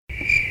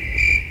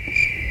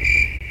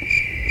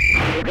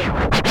So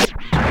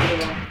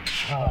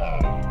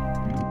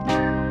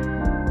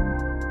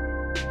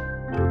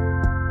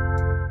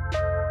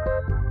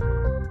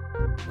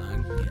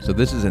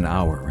this is an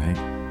hour, right?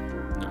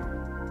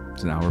 No.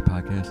 It's an hour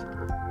podcast?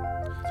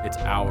 It's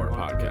our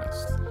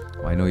podcast.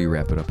 Well, I know you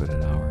wrap it up at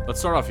an hour. Let's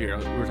start off here.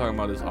 We were talking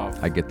about this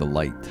off. I get the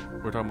light.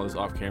 We're talking about this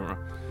off camera.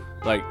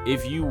 Like,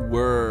 if you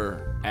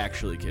were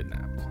actually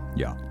kidnapped,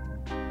 Yeah.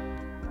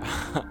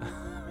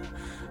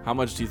 how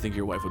much do you think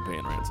your wife would pay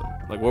in ransom?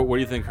 Like, what do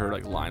you think her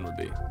line would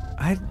be?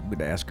 I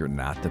would ask her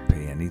not to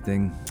pay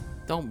anything.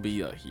 Don't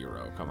be a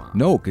hero. Come on.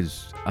 No,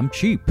 because I'm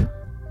cheap.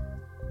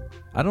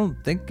 I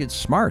don't think it's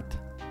smart.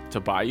 To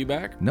buy you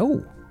back?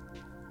 No.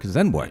 Because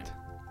then what?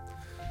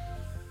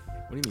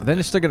 What do you mean? Then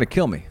it's still going to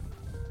kill me.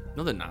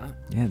 No, they're not.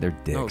 Yeah, they're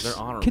dicks. No, they're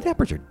honorable.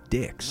 Kidnappers are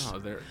dicks. No,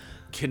 they're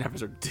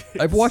kidnappers are dicks.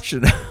 I've watched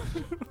it.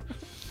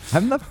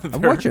 I'm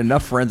watching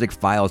enough Forensic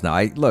Files now.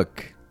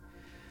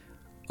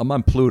 I'm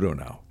on Pluto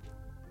now.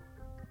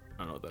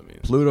 I don't know what that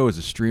means. Pluto is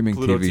a streaming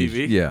Pluto TV.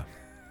 TV? Yeah.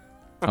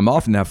 I'm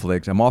off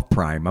Netflix. I'm off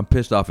Prime. I'm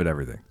pissed off at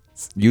everything.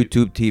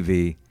 YouTube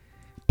TV.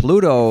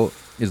 Pluto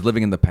is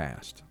living in the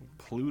past.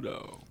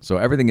 Pluto. So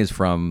everything is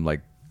from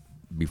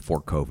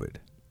before COVID.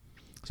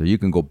 So you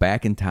can go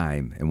back in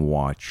time and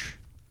watch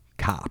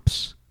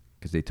Cops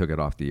because they took it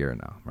off the air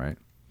now, right?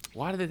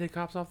 Why did they take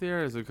Cops off the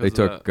air? Is it They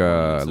took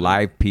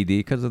live PD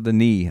because of the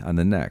knee on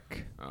the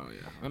neck. Oh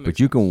yeah. But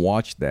you can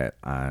watch that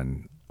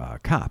on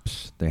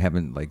Cops. They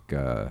haven't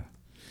done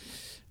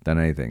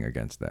anything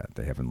against that.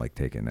 They haven't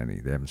taken any.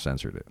 They haven't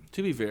censored it.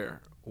 To be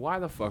fair, why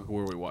the fuck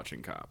were we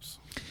watching Cops?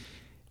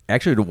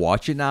 Actually, to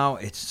watch it now,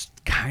 it's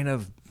kind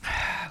of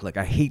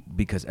I hate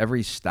because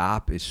every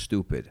stop is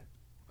stupid.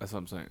 That's what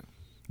I'm saying.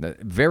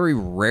 Very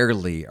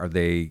rarely are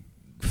they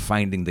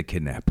finding the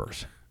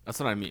kidnappers. That's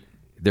what I mean.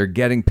 They're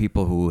getting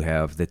people who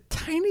have the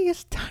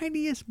tiniest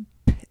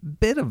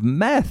bit of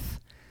meth.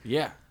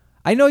 Yeah.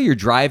 I know you're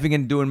driving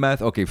and doing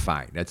meth. Okay,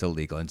 fine. That's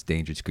illegal. It's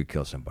dangerous. It could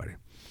kill somebody.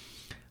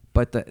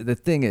 But the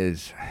thing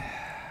is,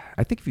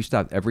 I think if you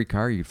stopped every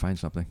car, you'd find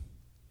something.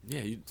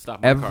 Yeah, you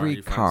stop my car. Every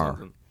You find car.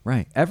 something.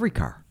 Right. Every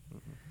car.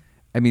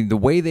 I mean, the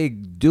way they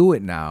do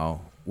it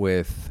now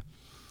with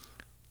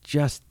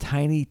just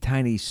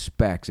tiny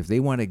specks, if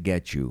they want to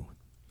get you,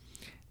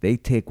 they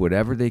take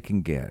whatever they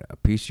can get, a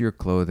piece of your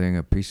clothing,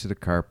 a piece of the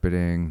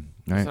carpeting,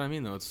 right? That's what I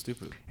mean, though. It's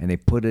stupid. And they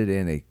put it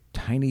in a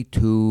tiny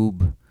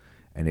tube,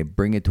 and they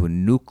bring it to a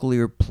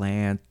nuclear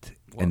plant,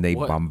 and they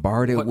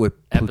bombard it with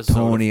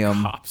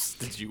plutonium. Cops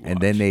did you watch?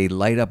 And then they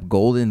light up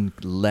golden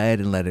lead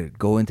and let it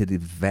go into the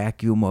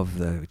vacuum of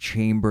the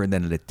chamber, and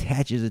then it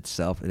attaches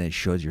itself, and it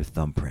shows your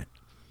thumbprint.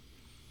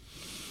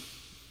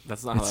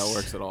 That's not how that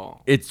works at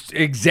all. It's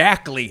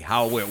exactly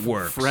how it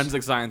works.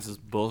 Forensic science is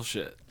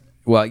bullshit.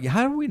 Well,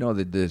 how do we know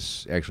that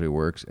this actually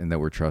works and that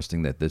we're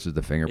trusting that this is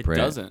the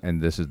fingerprint? It doesn't.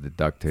 And this is the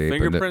duct tape?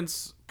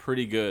 Fingerprints,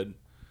 pretty good.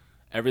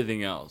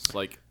 Everything else,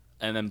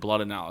 and then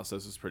blood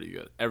analysis is pretty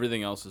good.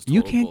 Everything else is total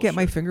You can't get bullshit.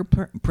 my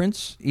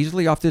fingerprints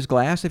easily off this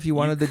glass if you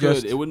wanted to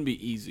just... It wouldn't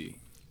be easy.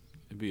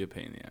 It'd be a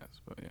pain in the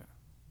ass, but yeah.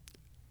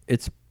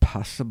 It's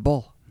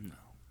possible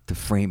to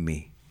frame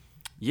me.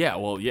 Yeah,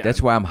 well, yeah.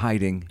 That's why I'm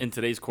hiding in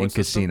today's court in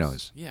systems,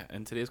 casinos. Yeah,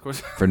 in today's court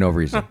For no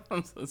reason.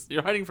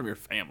 You're hiding from your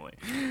family.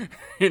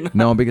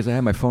 No, because I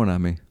have my phone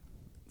on me.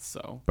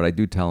 So? But I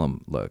do tell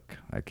them, look,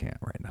 I can't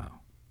right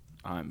now.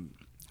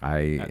 I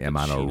am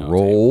on a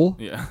roll.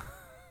 Table. Yeah.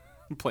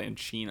 I'm playing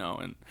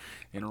Chino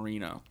in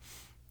Reno.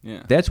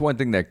 Yeah. That's one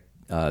thing that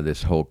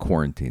this whole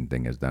quarantine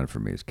thing has done for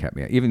me is kept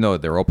me, even though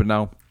they're open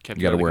now, you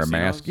got to wear a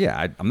mask.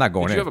 Yeah, I'm not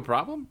going in. Did you have a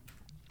problem?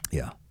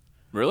 Yeah.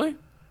 Really?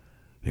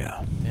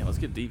 Yeah. Yeah, let's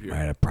get deep here. I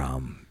had a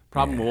problem.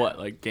 Problem with what?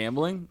 Like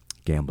gambling?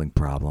 Gambling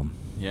problem.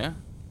 Yeah?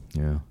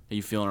 Yeah. Are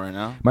you feeling it right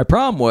now? My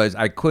problem was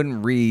I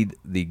couldn't read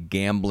the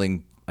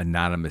gambling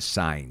anonymous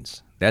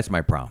signs. That's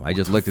my problem. I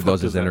just looked at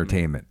those as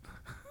entertainment.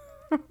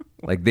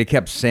 They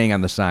kept saying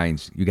on the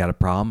signs, you got a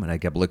problem? And I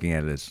kept looking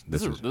at it as... Do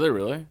they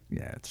really?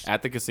 Yeah. It's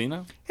at the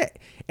casino?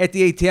 At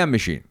the ATM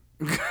machine.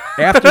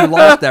 After you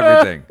lost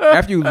everything.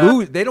 After you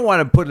lose, they don't want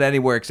to put it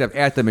anywhere except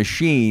at the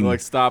machine.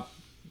 Stop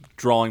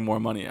drawing more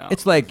money out.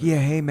 It's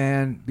hey,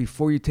 man,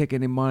 before you take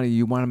any money,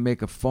 you want to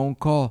make a phone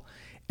call?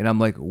 And I'm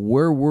like,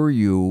 where were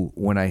you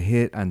when I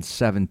hit on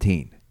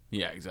 17?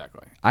 Yeah,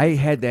 exactly. I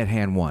had that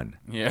hand won.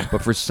 Yeah.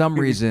 But for some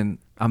reason,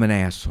 I'm an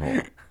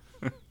asshole.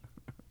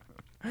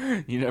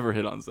 You never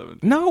hit on 17.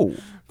 No.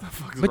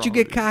 But you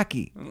get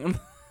cocky.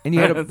 And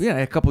you had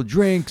a couple of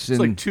drinks. It's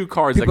and 2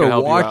 cards that people can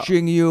are help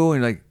watching you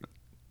and I'm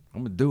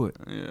going to do it.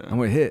 Yeah. I'm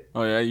going to hit.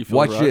 Oh, yeah? You feel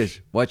Watch the rush? this.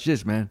 Watch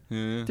this, man.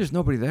 Yeah. There's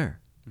nobody there.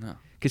 No.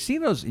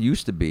 Casinos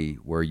used to be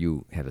where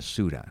you had a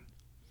suit on.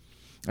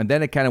 And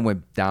then it kind of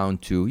went down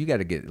to, you got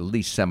to get at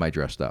least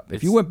semi-dressed up.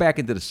 If you went back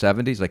into the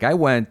 70s, I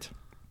went,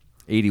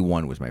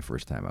 81 was my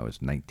first time. I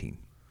was 19.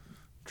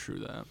 True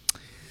that.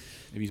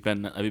 Have you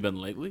been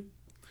lately?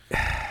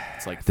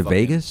 It's to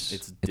Vegas?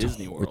 It's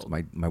Disney World.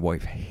 My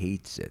wife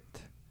hates it.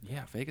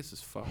 Yeah, Vegas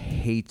is fun.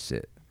 Hates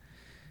it.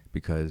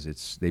 Because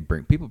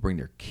people bring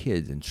their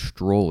kids in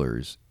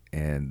strollers,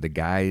 and the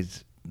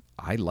guys,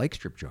 I like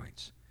strip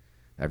joints.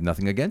 I have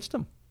nothing against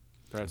them.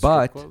 They're at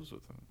But- strip clubs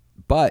with them.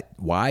 But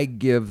why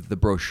give the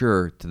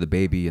brochure to the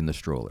baby in the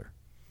stroller?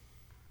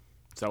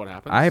 Is that what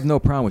happens? I have no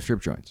problem with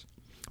strip joints.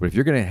 But if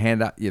you're going to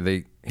hand out,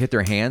 they hit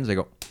their hands, they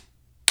go,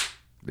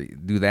 they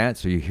do that.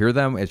 So you hear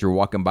them as you're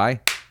walking by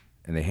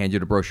and they hand you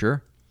the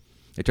brochure.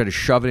 They try to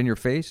shove it in your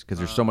face because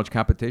there's so much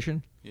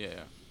competition.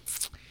 Yeah.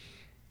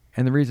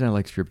 And the reason I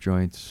like strip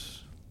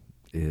joints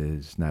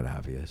is not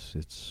obvious.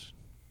 It's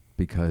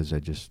because I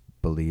just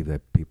believe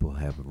that people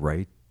have a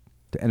right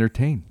to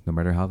entertain, no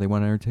matter how they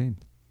want to entertain.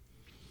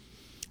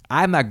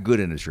 I'm not good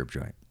in a strip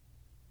joint.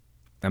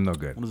 I'm no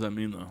good. What does that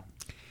mean, though?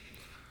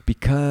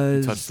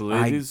 Because Touch the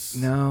ladies?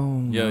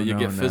 No. Yeah, you no,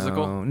 get no,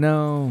 physical?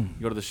 No.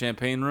 You go to the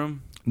champagne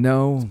room,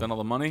 No. spend all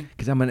the money.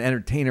 Because I'm an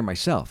entertainer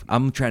myself.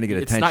 I'm trying to get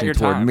It's not attention your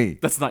toward time. me.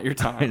 That's not your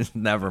time. It's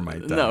never my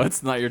time. No,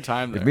 it's not your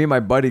time If there. me and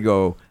my buddy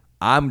go,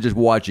 I'm just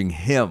watching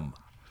him.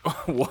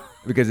 What?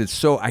 Because it's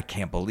so, I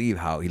can't believe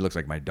how he looks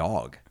like my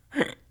dog.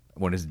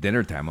 When it's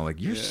dinner time, I'm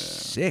like, you're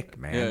sick,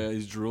 man. Yeah,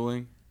 he's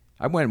drooling.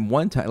 I went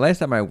one time. Last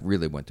time I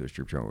really went to a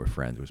strip joint with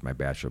friends was my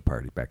bachelor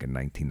party back in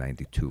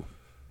 1992.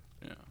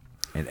 Yeah.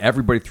 And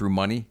everybody threw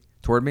money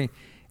toward me.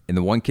 And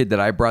the one kid that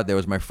I brought that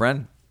was my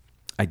friend,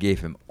 I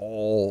gave him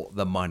all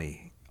the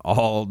money.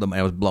 All the money.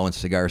 I was blowing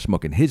cigar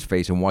smoke in his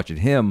face and watching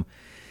him.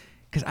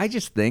 Because I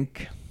just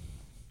think,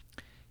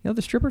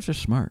 the strippers are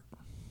smart.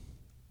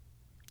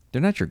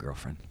 They're not your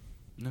girlfriend.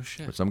 No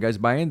shit. But some guys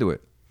buy into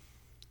it.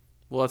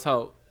 Well, that's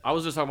how I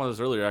was just talking about this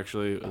earlier.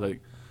 Actually,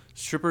 like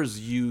strippers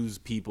use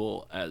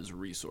people as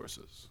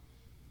resources.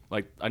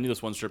 Like I knew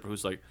this one stripper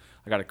who's like,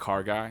 I got a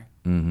car guy.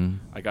 Mm-hmm.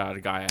 I got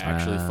a guy I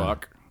actually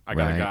fuck. I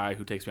got right. a guy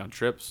who takes me on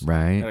trips.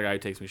 Right. I got a guy who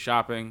takes me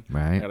shopping.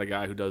 Right. I got a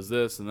guy who does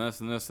this and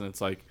this and this, and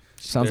it's like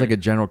Sounds they're- like a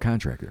general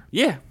contractor.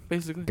 yeah,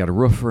 basically Got a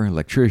roofer,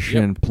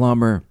 electrician,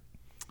 plumber.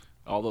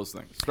 all those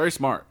things. Very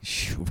smart,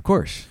 Of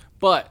course.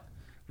 but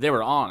they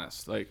were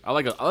honest. Like I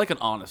like an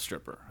honest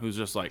stripper who's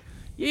just like,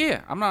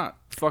 yeah, I'm not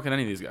fucking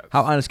any of these guys.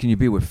 How honest can you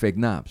be with fake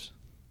knobs?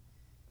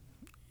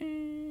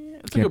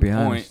 It's a Can't good be point.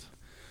 honest.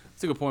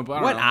 It's a good point, but I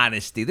don't What know.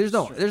 honesty? There's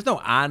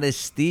no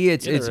honesty.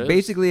 It's Yeah, it's there is.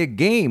 basically a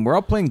game. We're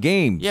all playing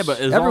games. Yeah, but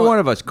as every long- one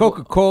of us,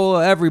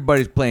 Coca-Cola,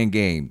 everybody's playing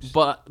games.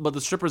 But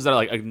the strippers that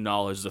like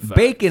acknowledge the fact.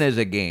 Bacon is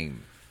a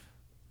game.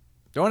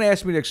 Don't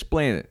ask me to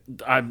explain it.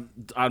 I'm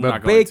But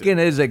not going bacon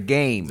to. is a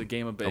game. It's a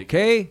game of bacon.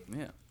 Okay?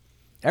 Yeah.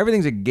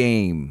 Everything's a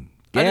game.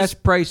 I Gas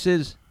just-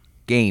 prices,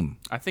 game.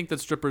 I think that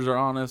strippers are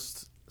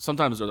honest.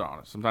 Sometimes they're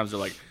honest. Sometimes they're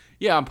like,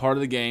 yeah, I'm part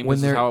of the game. When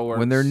This they're is how it works.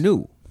 when they're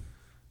new.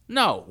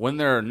 No,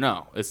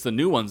 it's the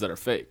new ones that are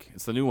fake.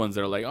 It's the new ones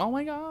that are like, oh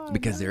my god.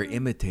 Because they're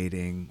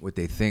imitating what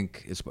they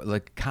think is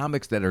like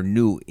comics that are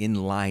new in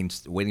line,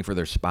 waiting for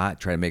their spot,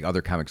 trying to make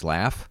other comics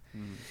laugh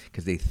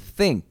because they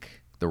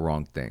think the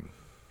wrong thing.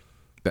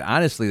 But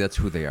honestly, that's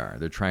who they are.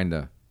 They're trying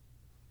to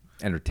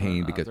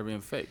entertain because they're being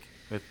fake.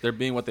 They're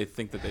being what they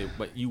think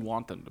what you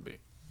want them to be.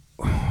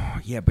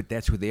 yeah, but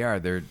that's who they are.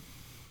 They're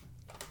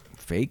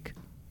fake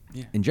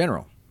Yeah. in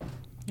general.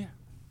 Yeah.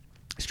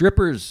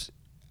 Strippers.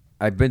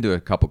 I've been to a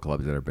couple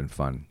clubs that have been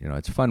fun.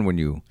 It's fun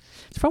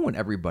when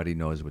everybody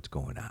knows what's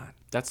going on.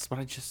 That's what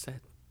I just said.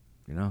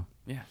 Yeah.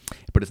 Yeah.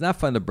 But it's not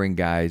fun to bring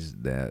guys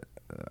that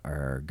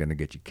are gonna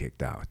get you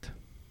kicked out.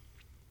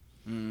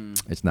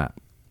 It's not.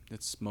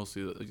 It's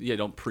mostly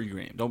don't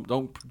pre-game.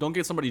 Don't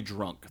get somebody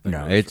drunk.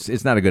 No,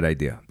 it's not a good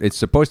idea. It's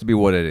supposed to be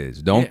what it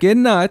is. Don't Yeah. get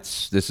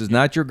nuts. This is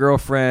not your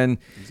girlfriend.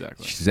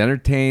 Exactly. She's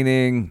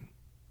entertaining.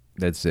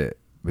 That's it.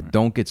 But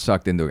don't get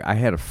sucked into it. I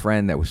had a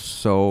friend that was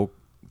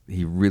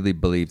he really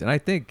believed, and I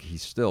think he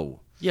still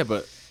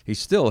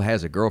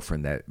has a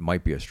girlfriend that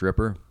might be a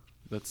stripper,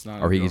 That's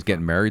not. or a he's girlfriend.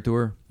 getting married to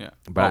her. Yeah.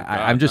 But Oh,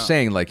 I'm God, just no.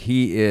 saying, like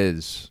he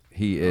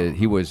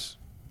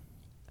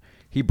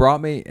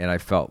brought me, and I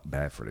felt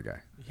bad for the guy.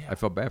 Yeah. I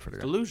felt bad for the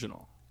guy.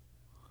 Delusional.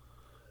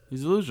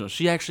 He's delusional.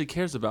 She actually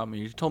cares about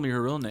me. She told me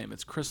her real name.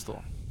 It's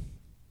Crystal.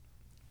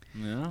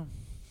 Yeah.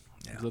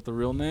 Is that the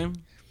real name?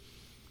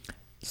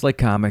 It's like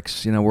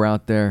comics. We're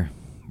out there.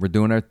 We're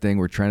doing our thing.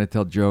 We're trying to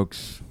tell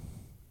jokes.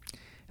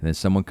 And then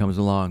someone comes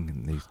along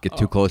and they get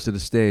too close to the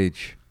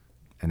stage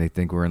and they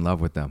think we're in love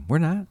with them. We're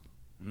not.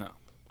 No.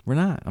 We're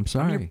not. I'm I'm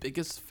sorry. your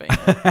biggest fan.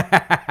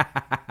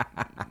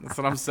 That's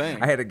what I'm saying.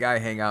 I had a guy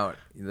hang out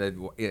that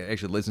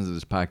actually listens to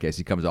this podcast.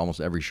 He comes to almost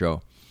every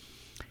show.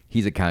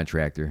 He's a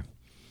contractor.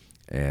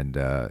 And,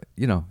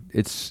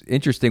 it's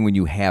interesting when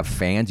you have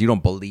fans. You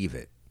don't believe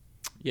it.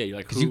 Yeah, you're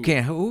like, Because you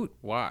can't.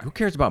 Why? Who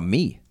cares about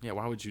me? Yeah,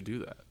 why would you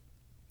do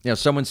that?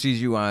 Someone sees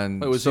you on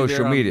Wait, was he there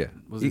social on- media.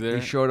 was he there?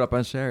 He showed up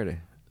on Saturday.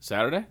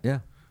 Saturday? Yeah.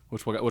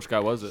 Which guy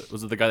was it?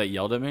 Was it the guy that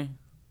yelled at me?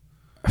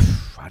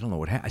 I don't know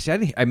what happened.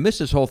 See, I missed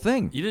this whole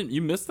thing.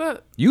 You missed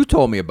that? You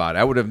told me about it.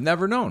 I would have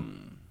never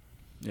known.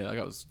 Yeah, that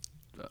guy was.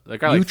 That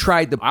guy. You like,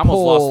 tried to I almost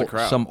lost the pull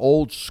crowd. some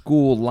old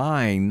school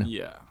line,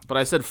 Yeah, but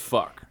I said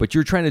fuck. but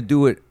you're trying to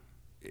do it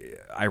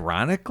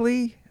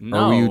ironically?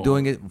 Or were you No.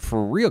 doing it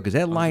for real? Because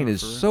that line doing it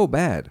is for real. so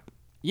bad.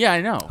 Yeah,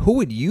 I know. Who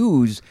would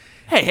use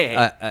Hey,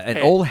 an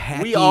old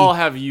hacky. We all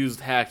have used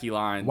hacky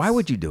lines. Why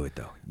would you do it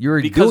though?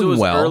 You're Because doing it was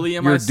well. early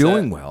in my You're set.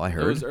 doing well. I It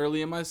heard. was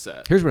early in my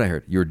set. Here's what I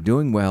heard. You're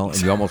doing well,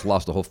 and you almost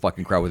lost the whole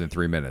fucking crowd within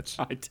 3 minutes.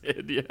 I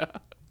did, yeah.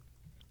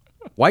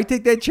 Why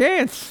take that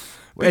chance?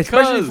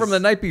 Especially from the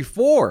night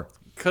before.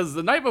 Because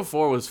the night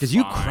before was Because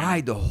you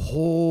cried the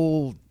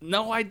whole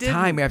No, I didn't.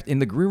 time in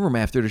the green room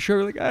after the show.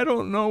 You're like, I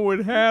don't know what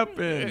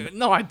happened.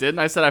 No, I didn't.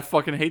 I said I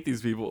fucking hate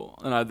these people,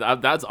 and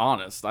that's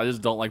honest. I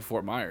just don't like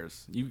Fort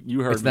Myers.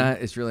 You heard It's me.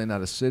 not. It's really not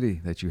a city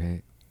that you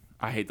hate.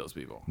 I hate those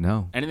people.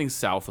 No. Anything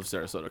south of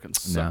Sarasota can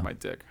suck No. my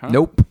dick. Huh?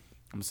 Nope.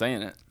 I'm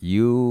saying it.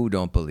 You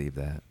don't believe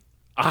that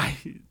I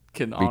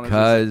can honestly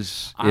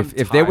because I'm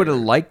if they would have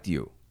tired. liked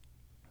you,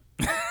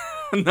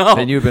 no,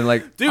 then you've been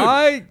like, Dude,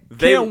 I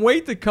they- can't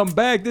wait to come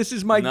back. This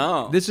is my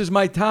No. this is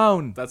my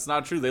town. that's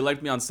not true. They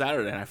liked me on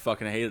Saturday, and I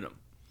fucking hated them.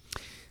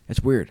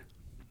 That's weird.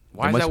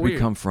 Why It is must that be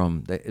weird? come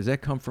from? Does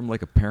that come from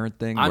like a parent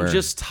thing? I'm where-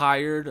 just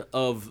tired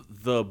of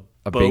the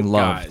Of boat being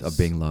loved, guys. of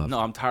being loved. No,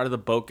 I'm tired of the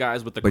boat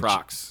guys with the But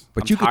Crocs.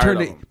 But I'm you could tired turn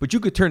of the 'em. but you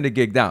could turn the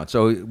gig down.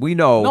 So we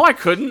know. No, I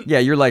couldn't. Yeah,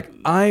 you're like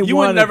You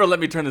would never let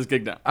me turn this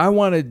gig down. I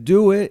want to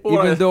do it,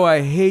 What? even though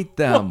I hate What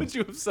them. would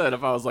you have said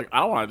if I was like, I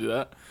don't want to do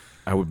that?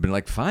 I would have been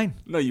like, fine.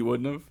 No, you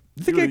wouldn't have.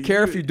 You think I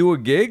care if you do a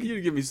gig?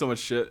 You'd give me so much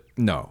shit.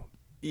 No,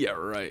 Yeah,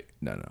 right.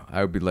 no.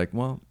 I would be like,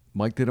 well,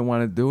 Mike didn't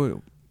want to do it.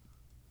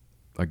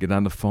 I get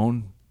on the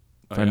phone,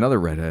 find another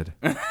redhead.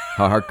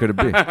 How hard could it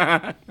be?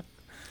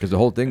 Because the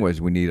whole thing was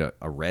we need a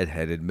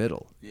redheaded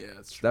middle Yeah,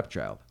 it's true.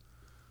 stepchild.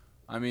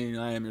 I mean,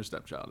 I am your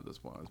stepchild at this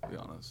point, let's be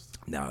honest.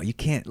 No, you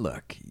can't.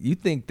 Look, you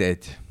think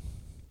that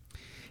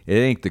it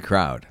ain't the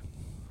crowd.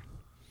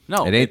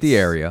 No, It ain't the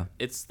it's- area.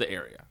 It's the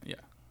area. Yeah,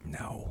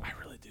 No. I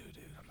really do,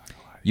 dude. I'm not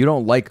gonna lie. You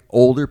don't like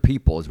older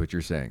people is what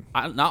you're saying.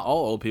 Not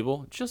all old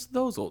people, just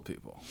those old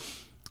people.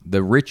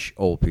 The rich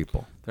old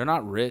people. They're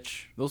not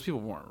rich. Those people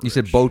weren't rich. You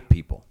said boat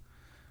people.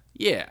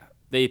 Yeah,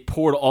 they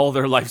poured all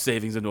their life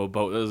savings into a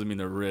boat. That doesn't mean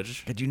they're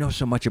rich. God, you know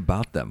so much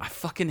about them. I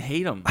fucking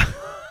hate them.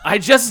 I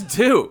just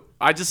do.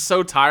 I just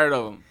so tired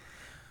of them.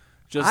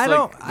 Just I like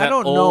don't that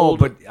know, old-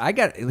 but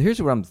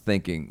here's what I'm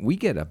thinking. We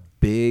get a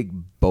big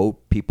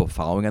boat people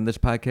following on this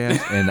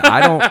podcast, and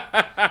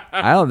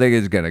I don't think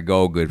it's gonna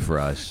go good for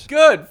us.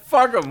 good.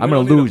 Fuck them. I'm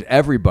gonna lose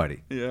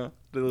everybody. Yeah,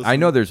 I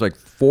know there's like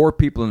 4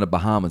 people in the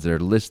Bahamas that are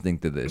listening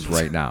to this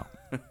right now.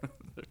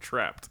 they're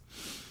trapped.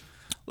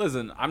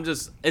 Listen, I'm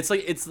just. It's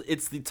like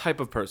it's the type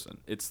of person.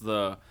 It's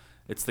the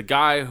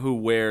guy who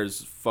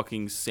wears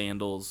fucking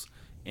sandals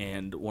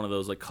and one of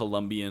those like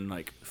Colombian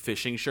like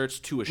fishing shirts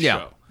to a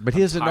show. But I'm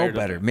he doesn't know tired of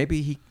better. him.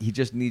 Maybe he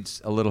just needs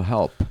a little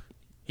help.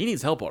 He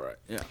needs help, all right.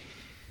 Yeah,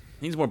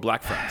 he needs more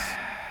black friends,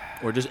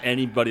 or just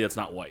anybody that's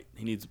not white.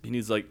 He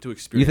needs like to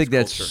experience. You think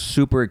that's culture.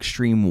 super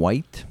extreme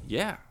white?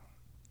 Yeah,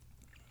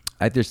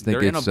 I just think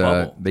They're in a it's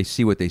bubble. they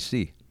see what they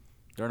see.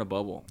 they're in a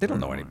bubble. They don't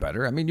know any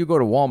better. I mean, you go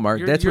to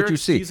Walmart, that's You're what you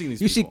see. excusing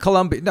these You see people.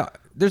 Columbia. No,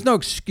 there's no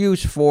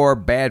excuse for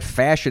bad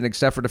fashion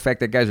except for the fact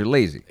that guys are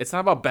lazy. It's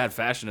not about bad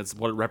fashion. It's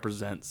what it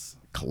represents.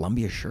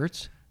 Columbia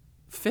shirts?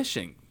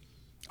 Fishing.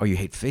 Oh, you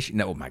hate fishing?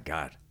 No, oh my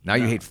God. Now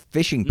you hate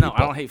fishing people. No, I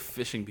don't hate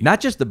fishing people. Not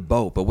just the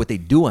boat, but what they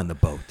do on the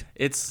boat.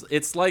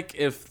 It's like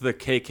if the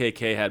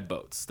KKK had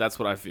boats. That's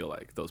what I feel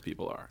like those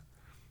people are.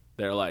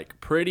 They're like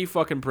pretty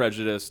fucking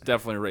prejudiced,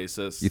 definitely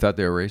racist. You thought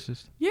they were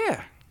racist?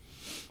 Yeah,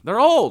 they're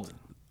old.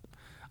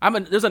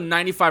 There's a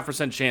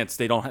 95% chance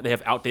they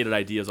have outdated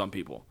ideas on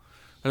people.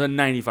 There's a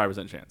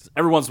 95% chance.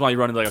 Every once in a while, you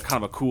run into like a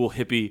kind of a cool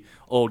hippie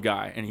old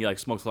guy, and he like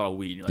smokes a lot of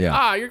weed. And you're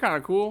like, Yeah. you're kind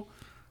of cool.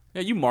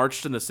 Yeah, you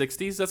marched in the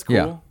 '60s. That's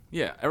cool.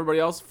 Yeah. Everybody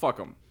else, fuck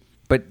them.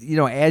 But,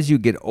 as you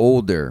get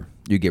older,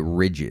 you get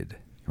rigid,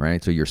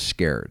 right? So you're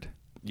scared.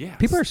 Yeah,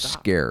 People are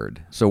stop.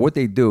 scared. So what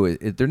they do is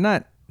they're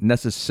not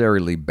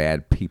necessarily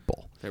bad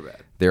people. They're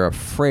bad. They're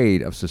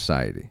afraid of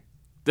society.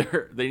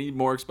 They need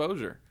more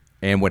exposure.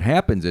 And what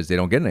happens is they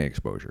don't get any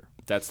exposure.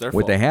 That's their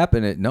What fault. they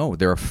happen is, no,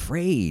 they're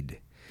afraid.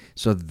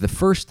 So the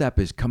first step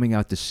is coming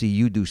out to see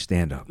you do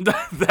stand-up.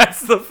 That's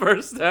the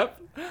first step.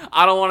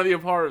 I don't want to be a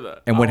part of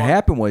that. And what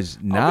happened was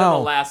now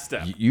the last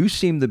step. you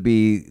seem to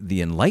be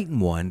the enlightened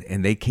one,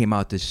 and they came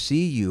out to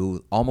see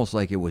you almost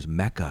like it was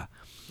Mecca.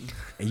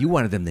 And you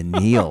wanted them to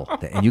kneel,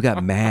 and you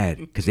got mad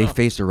because they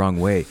faced the wrong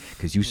way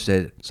because you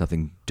said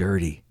something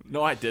dirty.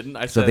 No, I didn't.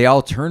 I So said they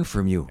all turned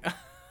from you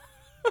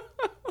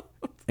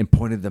and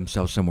pointed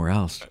themselves somewhere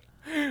else.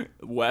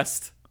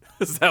 west.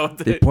 Is that what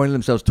They they? pointed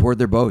themselves toward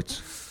their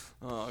boats.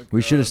 Oh,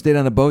 We should have stayed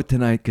on the boat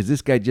tonight because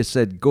this guy just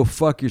said, "Go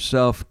fuck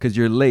yourself because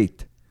you're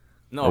late."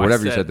 No, or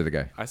whatever you said to the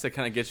guy. I said,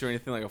 "Can I get you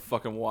anything like a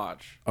fucking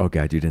watch?" Oh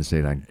God, you didn't say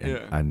it on Yeah.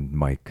 on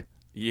mic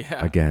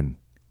Yeah. again.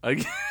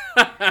 Again.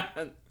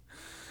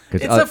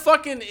 Because It's a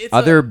fucking. It's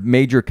other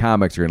major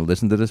comics are going to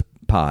listen to this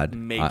pod.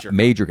 Major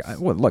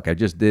Well, look, I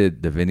just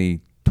did the Vinny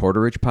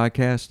Tortorich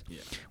podcast,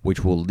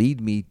 which will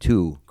lead me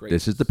to. Great.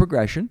 This is the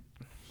progression.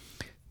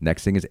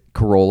 Next thing is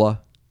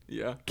Corolla,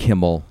 Yeah.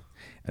 Kimmel,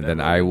 and then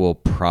Never I mind. will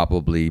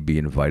probably be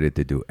invited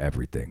to do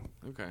everything.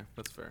 Okay,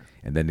 that's fair.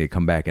 And then they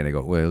come back and they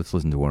go, "Well, let's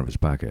listen to one of his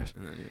podcasts."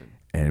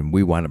 and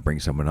we want to bring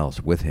someone else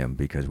with him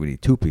because we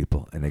need 2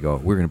 people. And they go,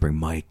 we're going to bring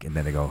Mike. And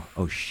then they go,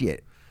 oh,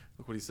 shit.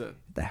 Look what he said.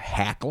 The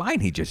hack line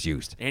he just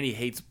used. And he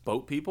hates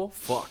boat people?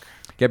 Fuck.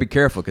 Got to be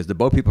careful because the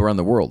boat people run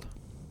the world.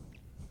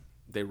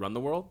 They run the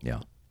world? Yeah.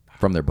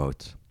 From their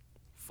boats.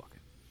 Fuck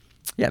it.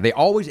 Yeah, they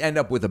always end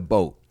up with a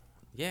boat.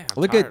 Yeah.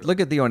 Look at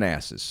the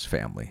Onassis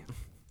family.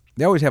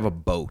 They always have a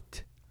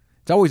boat.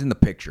 It's always in the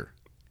picture.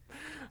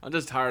 I'm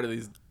just tired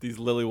of these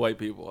lily white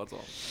people, that's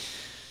all.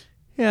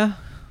 Yeah.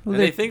 Well,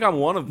 And they think I'm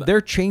one of them.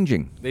 They're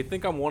changing. They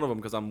think I'm one of them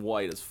because I'm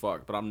white as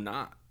fuck, but I'm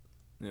not.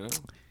 You know?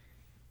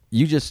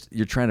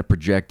 You're trying to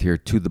project here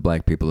to the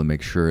black people to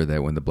make sure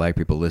that when the black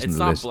people listen It's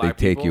to not this, black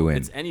they take people. you in.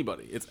 It's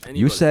anybody.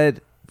 You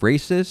said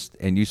racist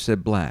and you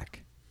said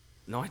black.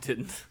 No, I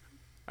didn't.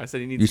 I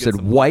said he needs You to get said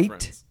some black white,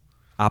 friends.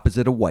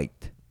 opposite of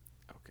white.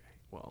 Okay,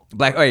 well.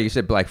 Black. Oh, yeah, you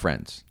said black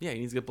friends. Yeah, he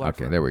needs to get black Okay,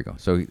 friends. there we go.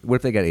 So what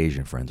if they got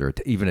Asian friends or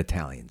even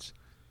Italians?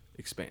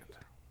 Expand.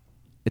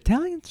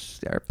 Italians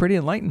are pretty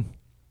enlightened.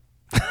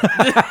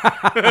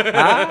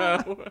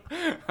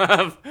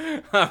 I've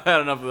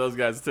had enough of those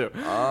guys too.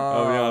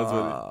 I'll be honest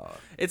with you.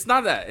 It's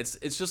not that.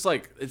 It's just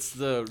like it's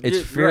the. It's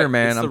you're fear, right.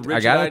 man. It's the I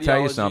gotta rigid tell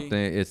you ideology. something.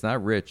 It's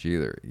not rich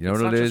either. You know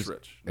It's what not it just is?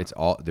 rich. It's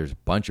all. There's a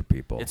bunch of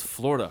people. It's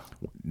Florida.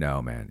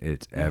 No, man.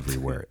 It's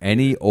everywhere.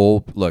 Any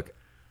old look.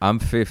 I'm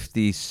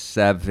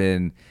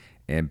 57,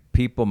 and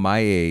people my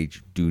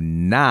age do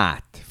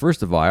not.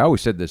 First of all, I always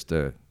said this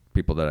to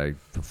people that I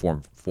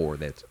perform for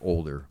that's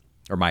older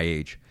or my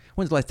age.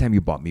 When's the last time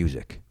you bought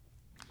music?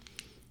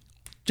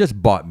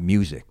 Just bought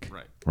music.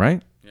 Right.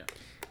 Right? Yeah.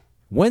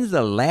 When's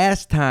the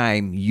last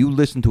time you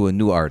listened to a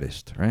new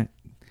artist, right?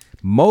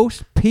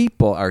 Most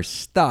people are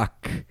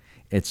stuck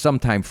at some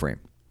time frame.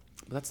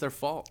 But that's their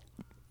fault.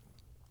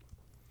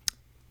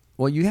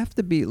 Well, you have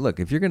to be, look,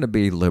 if you're going to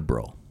be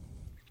liberal,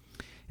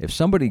 if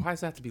somebody, Why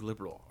does that have to be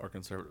liberal or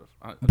conservative?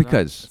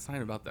 Because- it's not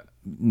even about that.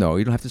 no,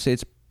 you don't have to say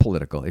it's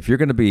political. If you're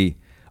going to be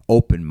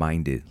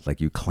open-minded like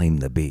you claim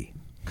to be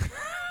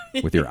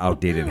with your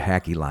outdated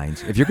hacky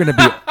lines, if you're going to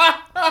be,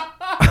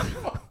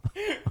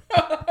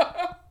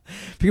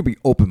 if you're going to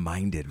be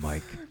open-minded,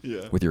 Mike,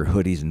 Yeah. with your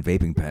hoodies and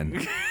vaping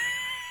pen,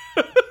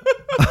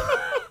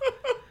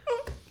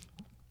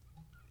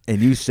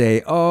 and you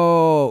say,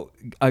 oh,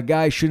 a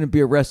guy shouldn't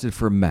be arrested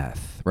for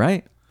meth,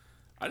 right?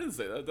 I didn't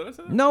say that. Did I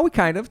say that? No, we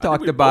kind of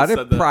talked we about both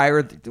it said that.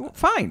 prior.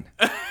 Fine.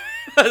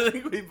 I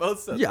think we both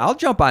said Yeah, I'll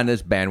jump on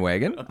this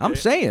bandwagon. I'm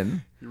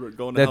saying You were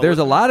going to that hell there's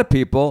a with lot of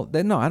people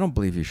that, no, I don't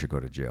believe you should go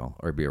to jail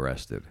or be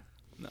arrested.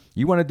 No.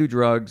 You want to do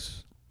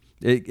drugs,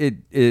 it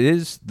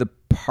is the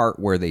part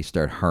where they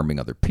start harming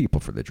other people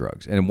for the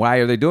drugs. And why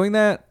are they doing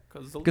that?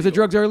 Because Because the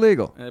drugs are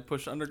illegal. And it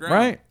pushed underground.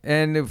 Right?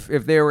 And if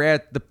they were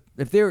at the,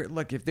 if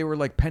they were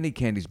like penny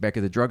candies back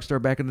at the drugstore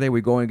back in the day,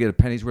 we'd go and get a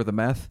penny's worth of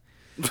meth.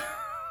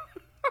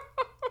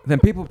 Then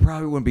people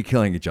probably wouldn't be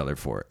killing each other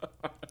for it.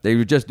 They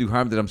would just do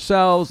harm to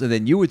themselves, and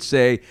then you would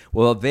say,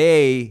 well,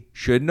 they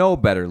should know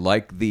better,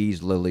 like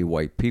these lily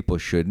white people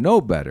should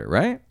know better,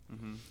 right?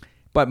 Mm-hmm.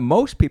 But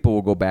most people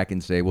will go back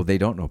and say, well, they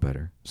don't know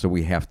better, so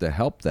we have to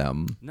help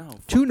them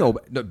to know.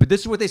 No, but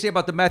this is what they say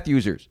about the meth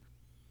users.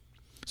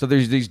 So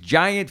there's these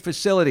giant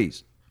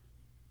facilities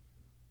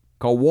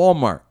called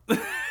Walmart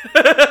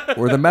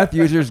where the meth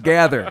users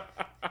gather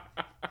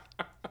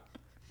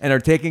and are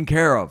taken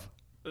care of.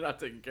 They're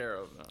not taken care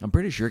of. No. I'm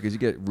pretty sure because you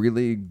get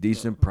really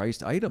decent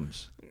priced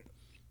items.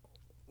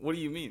 What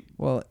do you mean?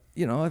 Well,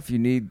 you know, if you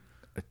need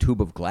a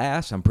tube of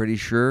glass, I'm pretty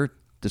sure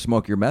to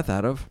smoke your meth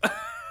out of.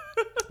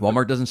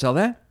 Walmart doesn't sell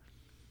that?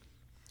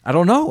 I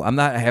don't know.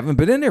 I haven't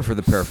been in there for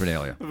the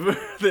paraphernalia.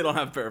 They don't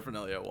have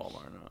paraphernalia at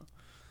Walmart. No.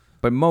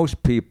 But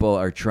most people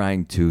are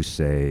trying to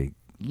say,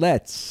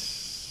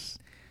 let's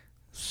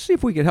see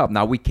if we can help.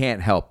 Now, we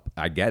can't help.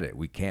 I get it.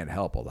 We can't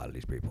help a lot of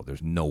these people.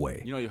 There's no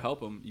way. You know, you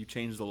help them. You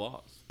change the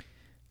laws.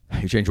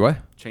 You change what?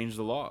 Change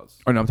the laws.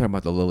 Oh, no, I'm talking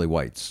about the lily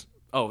whites.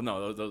 Oh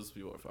no, those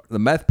people are fucked. The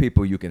meth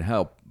people you can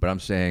help, but I'm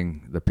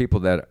saying the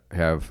people that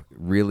have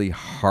really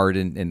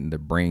hardened and the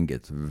brain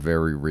gets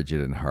very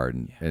rigid and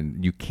hardened,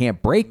 and you can't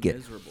break it.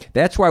 Miserable.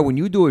 That's why when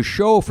you do a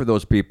show for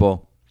those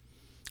people,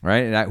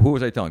 right? And who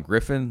was I telling?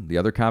 Griffin, the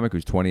other comic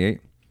who's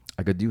 28.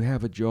 I go, do you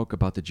have a joke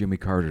about the Jimmy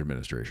Carter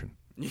administration?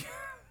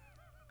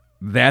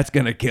 That's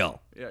gonna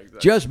kill. Yeah, exactly.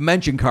 Just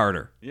mention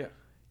Carter, Yeah.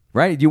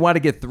 right? You want to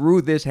get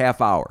through this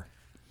half hour.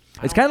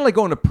 It's kind of like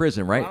going to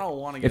prison, right? I don't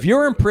wanna get If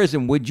you're in through it.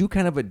 prison, would you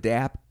kind of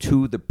adapt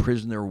to the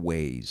prisoner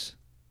ways?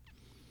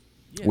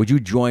 Yeah. Would you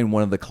join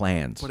one of the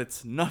clans? But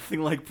it's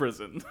nothing like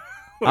prison.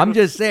 I'm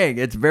just saying,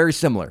 it's very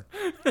similar.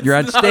 You're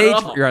on It's not stage.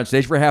 at all. You're on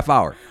stage for a half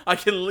hour. I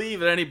can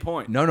leave at any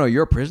point. No,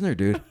 you're a prisoner,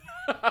 dude.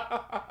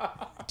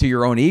 To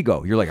your own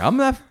ego, you're like, I'm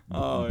not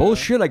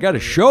bullshit. I got a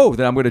show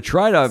that I'm going to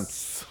try to.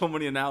 So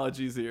many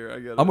analogies here. I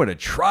get it. I'm going to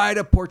try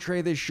to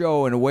portray this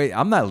show in a way.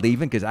 I'm not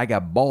leaving because I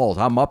got balls.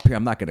 I'm up here.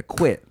 I'm not going to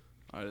quit.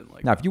 I didn't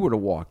like Now, that. if you would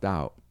have walked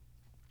out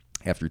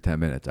after 10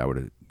 minutes, I would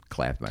have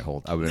clapped my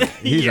whole. I would have.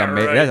 He's Yeah,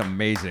 amazing. right. That's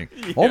amazing.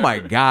 Oh my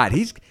God,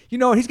 he's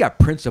got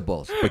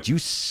principles, but you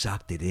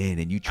sucked it in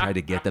and you tried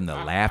to get them to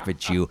laugh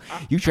at you.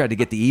 You tried to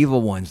get the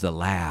evil ones to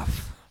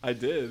laugh. I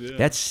did. Yeah.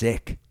 That's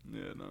sick.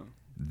 Yeah. No.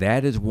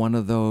 that is one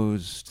of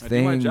those I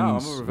do my things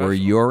job. I'm a where professional.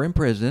 you're in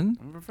prison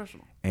I'm a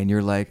professional. and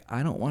you're like,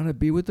 I don't want to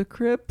be with the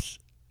Crips,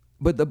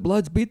 but the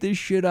Bloods beat the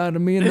shit out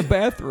of me in the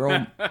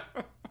bathroom.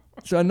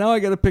 So now I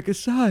got to pick a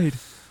side.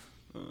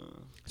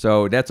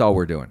 So that's all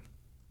we're doing.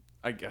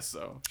 I guess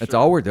so. That's Sure.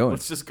 all we're doing.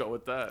 Let's just go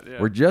with that. Yeah.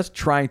 We're just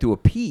trying to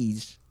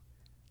appease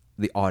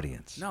the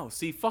audience. No,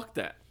 see, fuck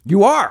that.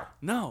 You are.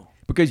 No.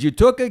 Because you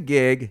took a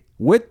gig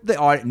with the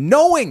audience,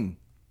 knowing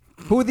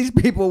who these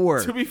people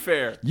were. To be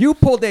fair. You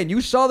pulled in.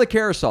 You saw the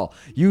carousel.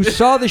 You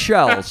saw the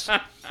shells.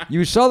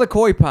 You saw the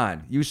koi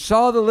pond. You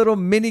saw the little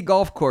mini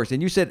golf course.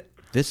 And you said,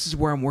 this is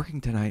where I'm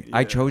working tonight.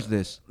 I chose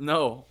this.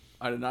 No,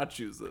 I did not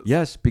choose this.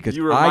 Yes, because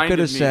You I reminded could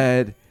have me.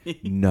 said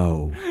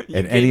no You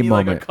at gave any me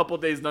moment. like a couple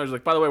days notice.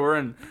 Like, by the way, we're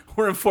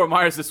in Fort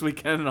Myers this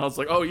weekend, and I was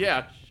like, oh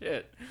yeah,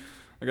 shit.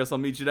 I guess I'll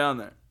meet you down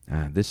there.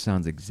 This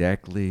sounds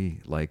exactly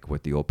like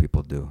what the old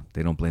people do.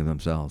 They don't blame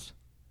themselves.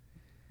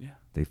 Yeah.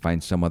 They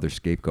find some other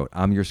scapegoat.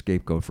 I'm your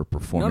scapegoat for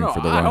performing No, for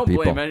the I wrong don't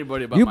people. blame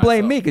anybody but You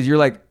blame myself. me because you're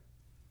like,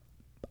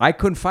 I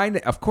couldn't find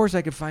it. Of course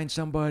I could find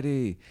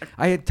somebody.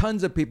 I had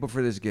tons of people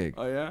for this gig.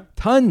 Oh yeah.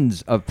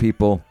 Tons of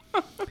people.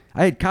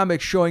 I had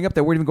comics showing up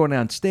that weren't even going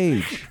on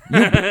stage.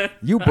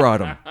 You brought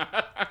them.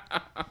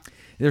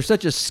 There's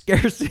such a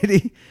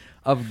scarcity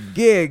of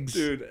gigs.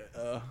 Dude.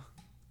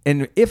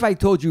 And if I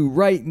told you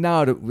right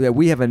now that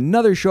we have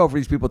another show for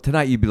these people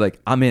tonight, you'd be like,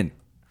 I'm in.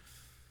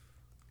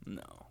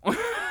 No.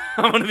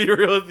 I'm gonna be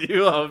real with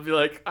you. I would be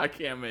like, I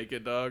can't make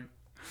it, dog.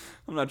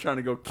 I'm not trying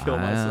to go kill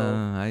myself.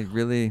 I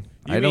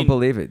don't mean-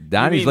 believe it.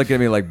 Donnie's mean- looking at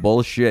me like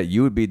bullshit.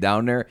 You would be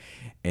down there,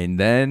 and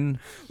then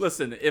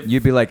Listen, if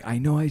you'd be like, I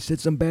know I said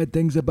some bad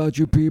things about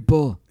you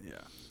people, yeah.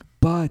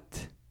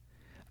 but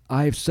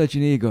I have such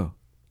an ego.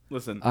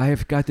 Listen, I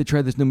have got to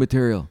try this new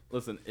material,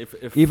 listen.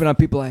 If even on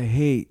people I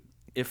hate.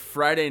 if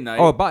Friday night.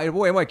 Oh, by the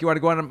way, Mike, you want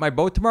to go on my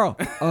boat tomorrow?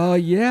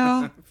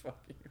 Yeah.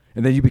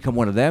 And then you become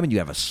one of them, and you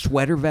have a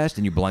sweater vest,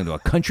 and you belong to a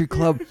country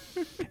club,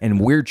 and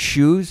weird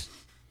shoes.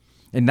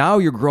 And now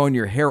you're growing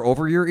your hair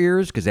over your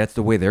ears because that's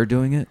the way they're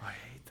doing it. I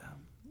hate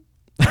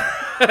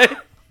them.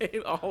 I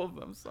hate all of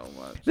them so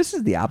much. This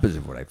is the opposite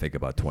of what I think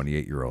about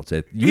 28-year-olds.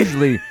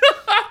 Usually,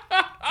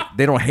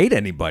 they don't hate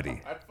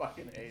anybody. I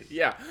fucking hate.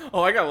 Yeah.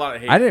 Oh, I got a lot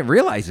of hate. I didn't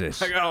realize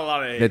this. I got a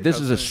lot of hate. That this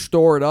is a trust me.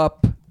 stored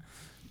up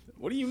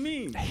What do you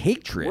mean?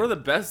 hatred. We're the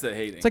best at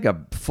hating. It's like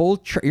a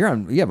full.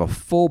 You have a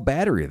full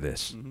battery of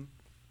this. Mm-hmm.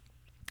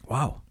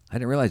 Wow, I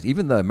didn't realize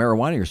even the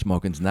marijuana you're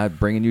smoking is not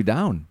bringing you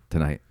down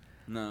tonight.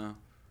 No.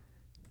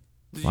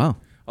 Wow.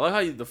 I like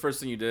how the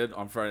first thing you did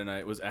on Friday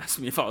night was ask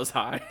me if I was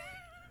high.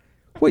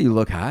 Well, you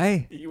look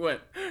high. You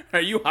went, are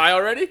you high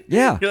already?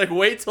 Yeah. You're like,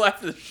 wait till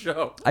after the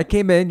show. I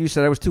came in. You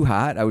said I was too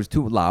hot. I was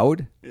too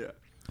loud. Yeah.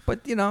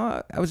 But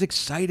I was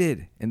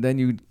excited, and then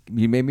you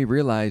made me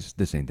realize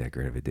this ain't that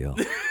great of a deal.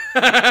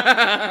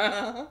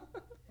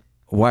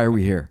 Why are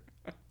we here?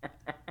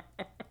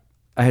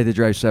 I had to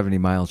drive 70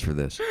 miles for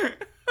this.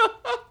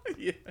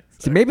 Yeah.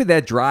 See, maybe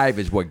that drive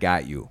is what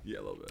got you. Yeah,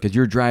 a little bit. Because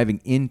you're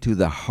driving into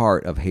the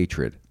heart of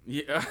hatred.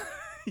 Yeah.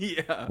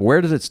 Yeah.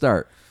 Where does it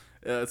start?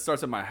 It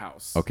starts at my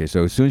house. Okay,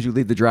 so as soon as you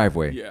leave the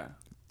driveway, Yeah.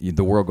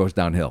 the world goes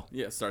downhill.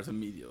 Yeah, it starts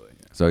immediately.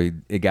 Yeah. So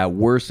it got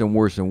worse and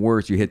worse and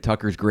worse. You hit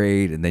Tucker's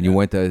grade, and then you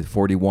went to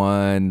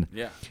 41.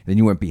 Yeah. Then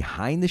you went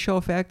behind the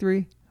Shell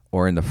Factory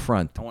or in the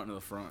front? I went to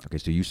the front. Okay,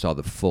 so you saw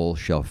the full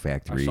Shell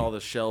Factory. I saw the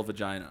shell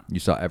vagina. You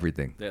saw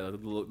everything. Yeah, the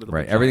little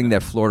Right, vagina. everything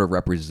that Florida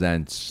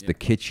represents, the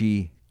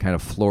kitschy, kind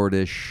of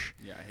Florida-ish,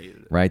 Yeah, I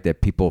hated it. right,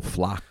 that people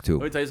flock Let me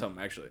to. tell you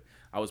something, actually.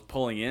 I was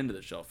pulling into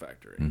the Shell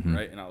Factory, Mm-hmm.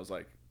 right? And I was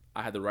like,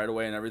 I had the right of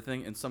way and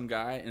everything, and some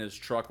guy in his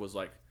truck was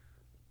like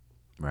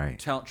Right.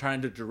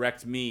 trying to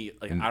direct me,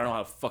 like, I don't know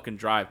how to fucking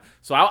drive.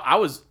 So I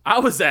was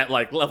at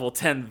like level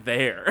 10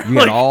 there. You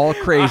got Like, all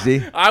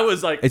crazy. I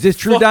was like, Is this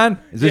true, fuck- Don?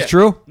 Is this Yeah.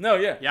 true? No,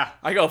 yeah. Yeah.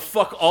 I go,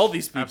 fuck all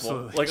these people.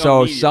 Absolutely. Like, So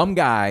immediately. some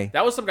guy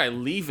That was some guy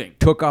leaving.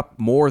 took up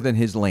more than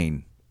his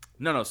lane.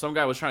 No, some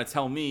guy was trying to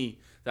tell me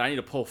that I need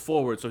to pull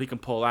forward so he can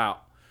pull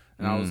out.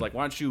 And I was like,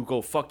 why don't you go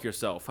fuck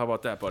yourself? How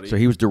about that, buddy? So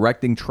he was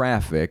directing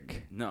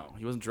traffic. No,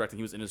 he wasn't directing.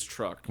 He was in his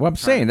truck. Well, I'm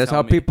trying saying to that's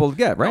tell how me. people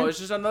get, right? No, it's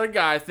just another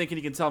guy thinking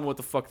he can tell me what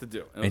the fuck to do.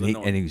 It was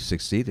annoying. and he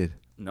succeeded.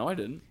 No, I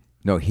didn't.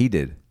 No, he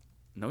did.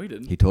 No, he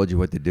didn't. He told you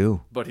what to do,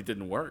 But he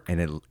didn't work.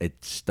 and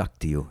it stuck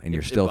to you, and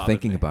you're It still bothered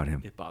thinking me. about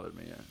him. It bothered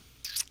me, yeah.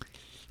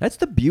 That's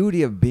the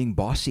beauty of being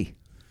bossy.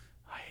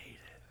 I hate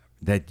it.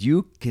 That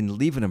you can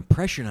leave an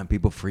impression on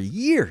people for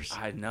years.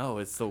 I know,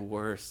 it's the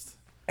worst.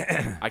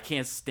 I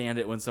can't stand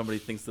it when somebody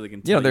thinks that they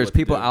can tell You know, there's what to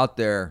people do. out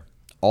there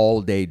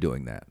all day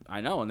doing that.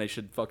 I know, and they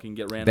should fucking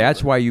get ran That's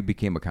over. why you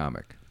became a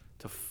comic.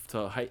 To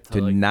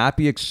To not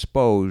be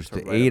exposed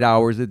to to write 8 about-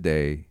 hours a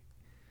day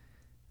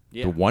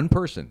yeah. to one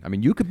person. I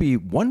mean, you could be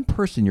one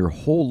person, your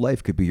whole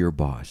life could be your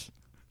boss.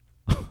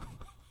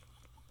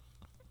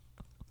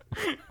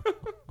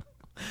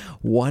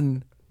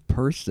 One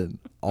person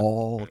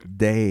all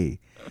day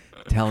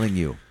telling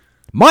you,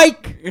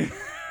 Mike!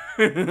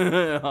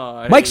 Oh,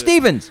 I Mike hate it.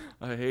 Stevens!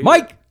 I hate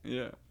Mike! it.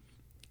 Yeah.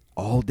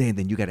 All day, and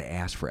then you got to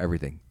ask for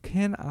everything.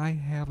 Can I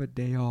have a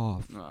day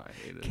off? No, I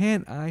hate it.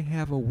 Can I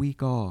have a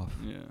week off?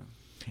 Yeah.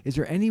 Is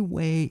there any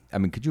way? I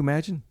mean, could you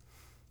imagine?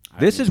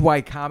 This is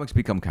why comics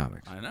become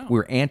comics. I know.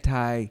 We're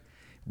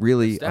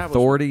really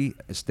authority,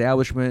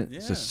 establishment, Yeah.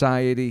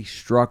 society,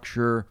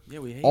 structure, Yeah,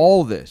 we hate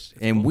all this.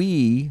 And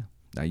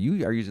now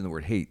you are using the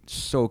word hate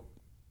so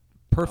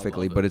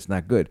perfectly, it. but it's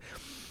not good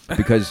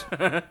because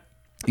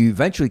you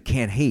eventually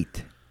can't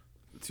hate.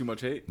 Too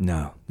much hate?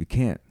 No, you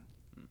can't.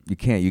 You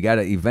can't. You got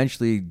to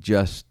eventually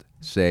just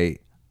say,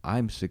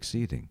 I'm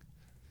succeeding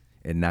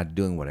and not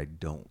doing what I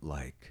don't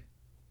like.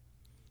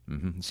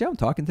 See how I'm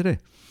talking today?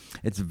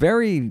 It's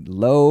very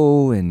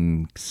low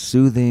and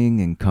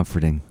soothing and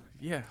comforting.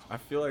 Yeah, I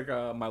feel like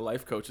my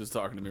life coach is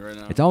talking to me right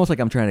now. It's almost like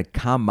I'm trying to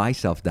calm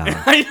myself down.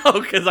 I know,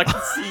 because I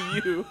can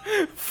see you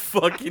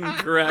fucking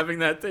grabbing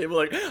that table.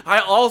 Like,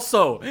 I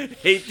also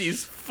hate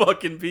these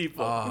fucking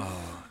people.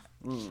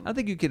 I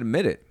think you can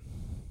admit it.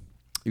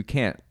 You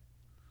can't.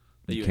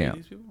 You can't.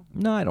 hate these people?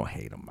 No, I don't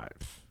hate them.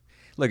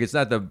 Look, it's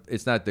not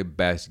the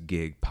best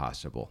gig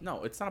possible.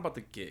 No, it's not about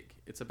the gig.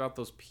 It's about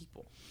those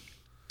people.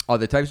 Oh,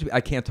 the types of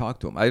I can't talk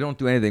to them. I don't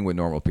do anything with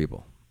normal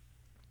people.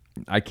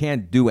 I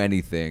can't do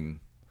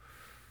anything.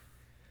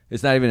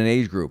 It's not even an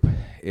age group.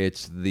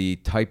 It's the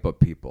type of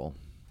people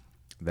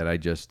that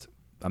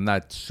I'm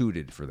not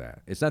suited for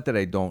that. It's not that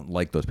I don't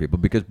like those people,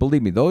 because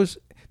believe me, there's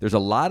a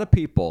lot of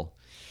people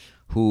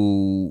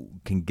who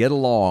can get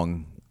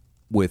along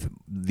with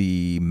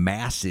the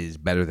masses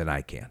better than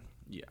I can.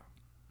 Yeah.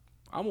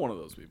 I'm one of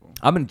those people.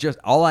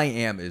 All I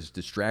am is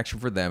distraction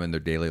for them in their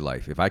daily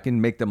life. If I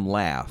can make them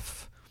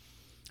laugh,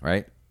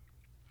 right,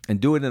 and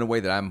do it in a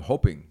way that I'm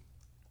hoping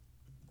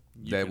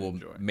that will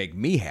make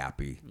me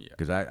happy,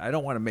 because I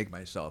don't want to make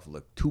myself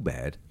look too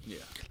bad. Yeah.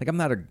 Like, I'm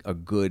not a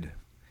good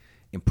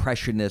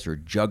impressionist or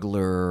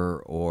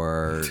juggler,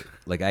 or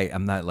like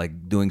I'm not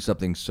like doing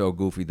something so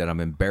goofy that I'm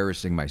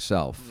embarrassing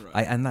myself.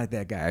 Right. I'm not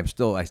that guy. I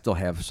still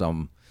have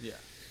some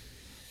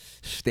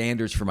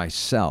standards for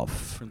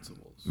myself.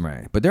 Principles.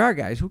 Right. But there are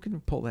guys who can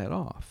pull that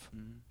off.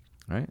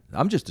 Mm-hmm. Right?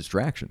 I'm just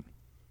distraction.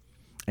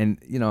 And,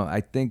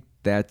 I think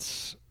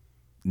that's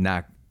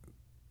not,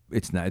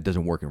 it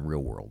doesn't work in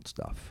real world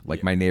stuff.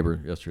 Like my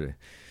neighbor yesterday,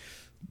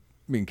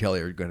 me and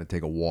Kelly are going to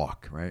take a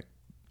walk, right?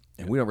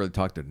 And we don't really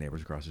talk to the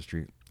neighbors across the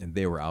street. And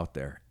they were out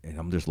there. And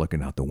I'm just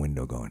looking out the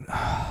window going,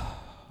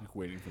 like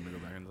waiting for them to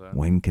go back inside.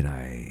 When can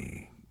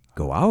I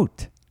go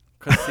out?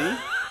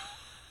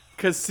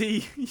 Because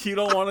see, you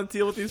don't want to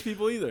deal with these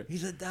people either.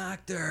 He's a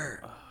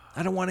doctor.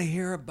 I don't want to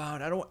hear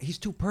about it. He's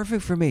too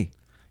perfect for me.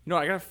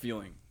 I got a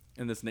feeling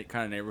in this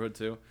kind of neighborhood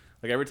too.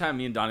 Like every time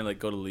me and Donnie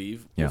go to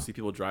leave, we'll see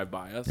people drive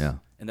by us, and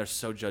they're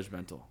so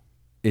judgmental.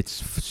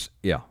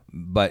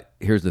 But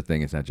here's the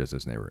thing: it's not just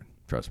this neighborhood.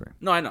 Trust me.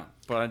 No, I know,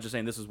 but I'm just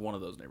saying this is one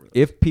of those neighborhoods.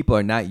 If people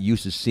are not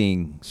used to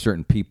seeing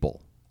certain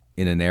people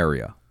in an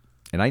area,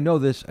 and I know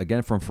this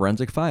again from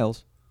Forensic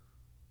Files,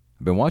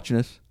 I've been watching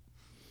this,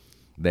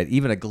 that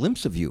even a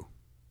glimpse of you,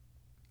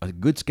 a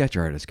good sketch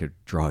artist could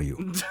draw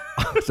you.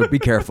 So be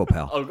careful,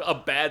 pal. A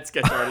bad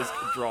sketch artist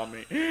could draw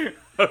me.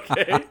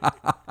 Okay.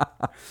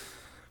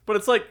 But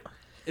it's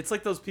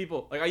like those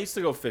people. Like I used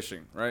to go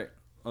fishing, right?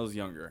 I was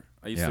younger.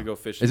 I used to go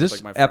fishing. Is this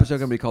with, my episode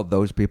going to be called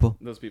Those People?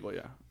 Those people,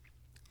 yeah.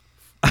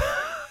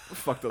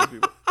 Fuck those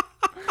people.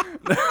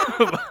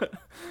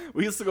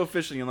 We used to go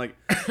fishing, and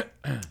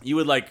you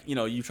would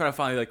you try to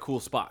find cool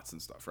spots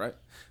and stuff, right?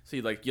 So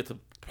you have to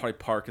probably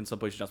park in some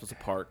place you're not supposed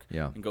to park,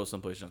 and go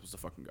someplace you're not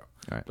supposed to fucking go.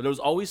 Right. But there was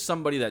always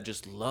somebody that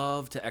just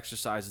loved to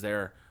exercise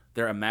their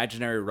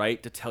imaginary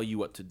right to tell you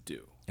what to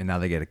do. And now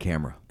they get a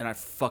camera. And I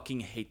fucking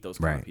hate those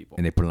kind of people.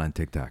 And they put it on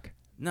TikTok.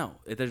 No,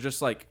 they're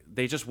just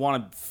they just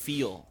want to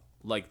feel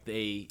like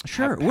they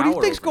Sure. have What do you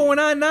power think's over going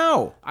on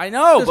now? I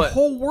know, this but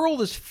whole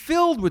world is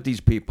filled with these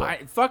people.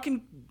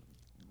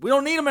 We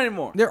don't need them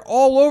anymore. They're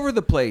all over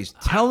the place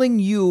telling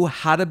you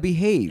how to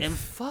behave. And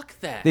fuck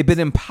that. They've been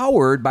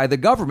empowered by the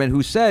government,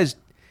 who says,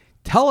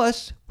 tell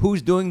us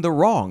who's doing the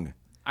wrong.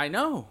 I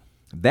know.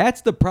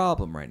 That's the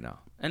problem right now.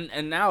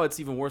 And now it's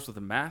even worse with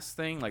the mask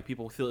thing. Like,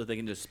 people feel that they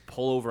can just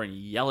pull over and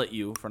yell at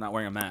you for not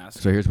wearing a mask.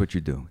 So here's what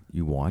you do.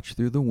 You watch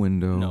through the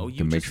window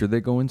to make sure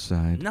they go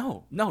inside.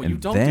 No, you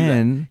don't do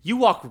that. You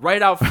walk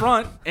right out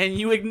front and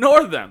you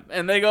ignore them.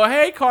 And they go,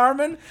 hey,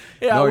 Carmen,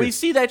 we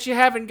see that you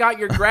haven't got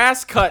your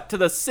grass cut to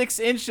the 6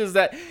 inches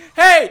that,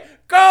 hey,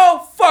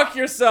 go fuck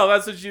yourself.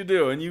 That's what you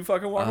do. And you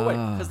fucking walk away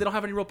because they don't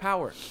have any real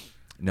power.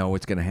 No,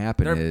 what's going to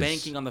happen is... They're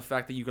banking on the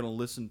fact that you're going to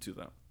listen to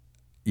them.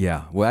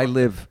 Yeah. Well, I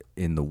live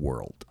in the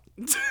world.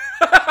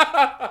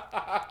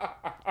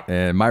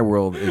 And my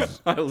world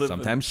is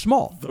sometimes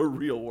small. The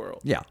real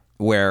world. Yeah.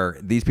 Where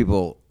these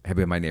people have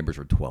been my neighbors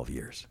for 12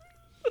 years.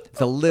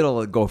 It's a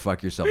little go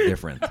fuck yourself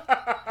different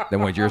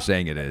than what you're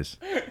saying it is.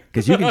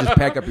 Because you can just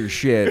pack up your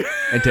shit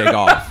and take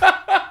off.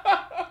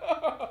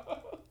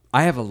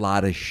 I have a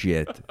lot of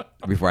shit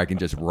before I can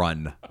just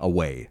run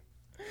away.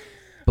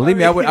 Believe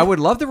me, I would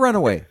love to run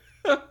away.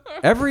 All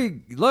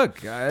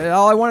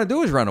I want to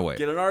do is run away.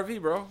 Get an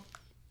RV, bro.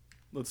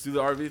 Let's do the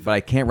RV thing. But I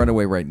can't run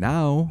away right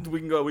now. We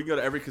can go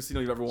to every casino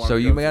you've ever wanted. So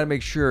you got to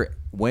make sure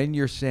when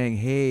you're saying,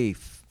 "Hey,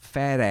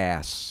 fat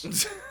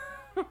ass,"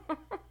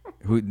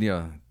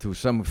 to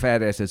some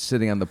fat ass that's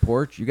sitting on the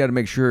porch, you got to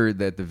make sure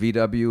that the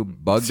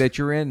VW bug that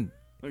you're in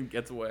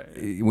gets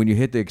away. when you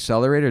hit the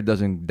accelerator, it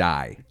doesn't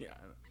die. Yeah,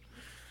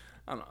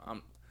 I don't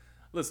know.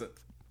 Listen,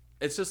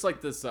 it's just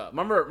like this.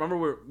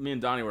 Remember, me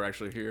and Donnie were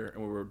actually here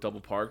and we were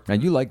double parked.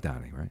 And you like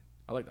Donnie, right?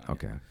 I like Donnie.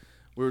 Okay.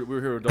 We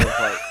were here with double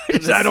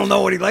parked. I don't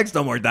know what he likes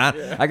no more, Don.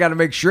 Yeah. I got to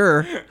make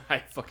sure. I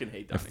fucking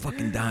hate Donnie.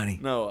 Fucking Donnie.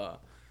 No,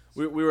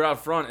 we were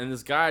out front and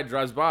this guy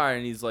drives by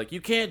and he's like, "You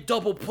can't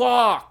double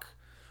park.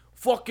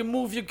 Fucking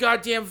move your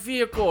goddamn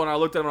vehicle." And I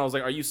looked at him and I was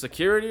like, "Are you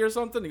security or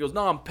something?" He goes,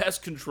 "No, I'm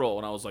pest control."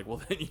 And I was like,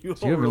 "Well, then you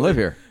don't even live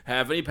here.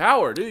 Have any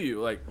power, do you?"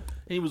 Like,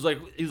 and he was like,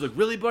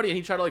 "Really, buddy?" And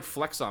he tried to like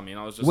flex on me,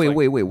 and I was just wait.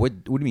 like,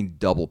 What do you mean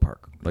double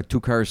park? Like two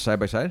cars side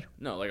by side?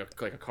 No, like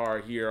a car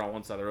here on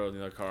one side of the road,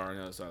 and the other car on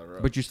the other side of the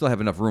road. But you still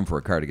have enough room for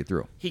a car to get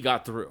through. He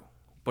got through,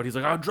 but he's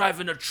like, "I'm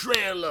driving a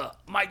trailer.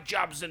 My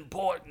job's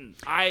important."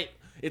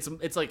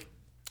 It's like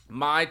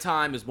my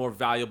time is more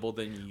valuable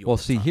than yours. Well,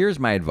 see, here's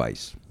my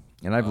advice,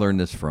 and I've learned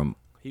this from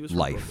He was from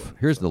life. Brooklyn,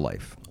 Here's so the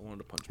life. I wanted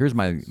to punch him. Here's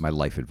my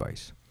life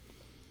advice.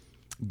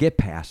 Get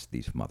past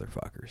these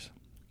motherfuckers,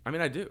 I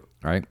mean, I do.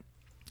 all right?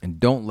 And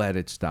don't let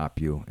it stop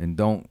you, and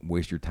don't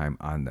waste your time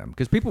on them.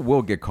 Because people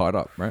will get caught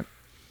up, right?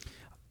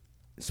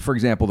 For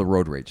example, the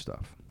road rage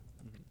stuff.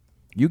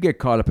 You get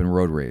caught up in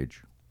road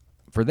rage.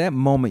 For that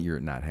moment, you're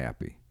not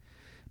happy.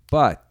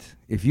 But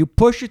if you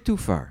push it too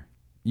far,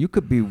 you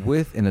could be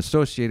with and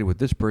associated with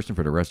this person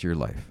for the rest of your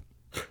life.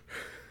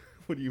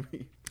 What do you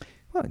mean?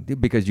 Well,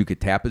 because you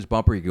could tap his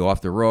bumper, he could go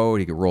off the road,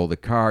 he could roll the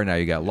car, now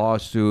you got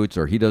lawsuits,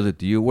 or he does it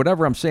to you.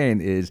 Whatever I'm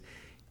saying is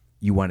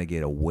you want to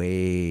get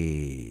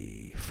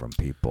away from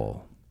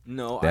people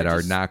that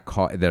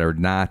are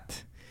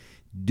not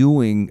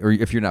doing, or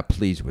if you're not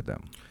pleased with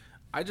them.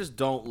 I just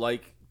don't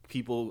like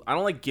people. I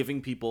don't like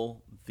giving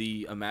people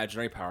the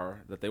imaginary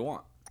power that they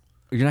want.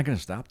 You're not going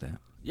to stop that.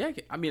 Yeah,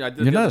 I mean, I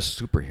did. You're not a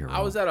superhero.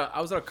 I was at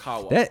a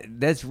car wash.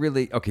 That's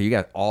really okay. You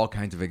got all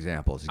kinds of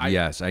examples.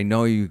 Yes, I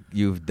know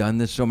you've done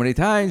this so many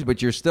times,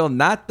 but you're still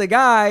not the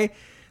guy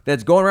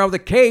that's going around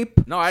with a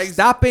cape. No,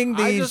 stopping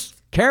these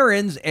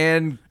Karens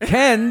and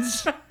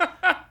Kens.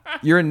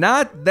 You're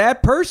not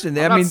that person.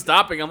 I'm not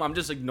stopping them. I'm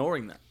just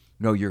ignoring them.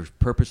 No, you're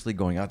purposely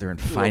going out there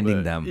and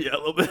finding them. Yeah, a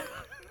little bit.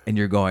 And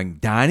you're going,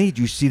 Donnie, did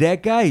you see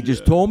that guy? He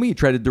just told me. He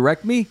tried to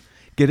direct me.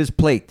 Get his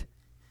plate.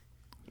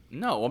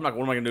 No, I'm not.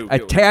 What am I going to do?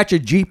 Attach a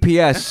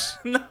GPS.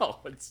 No,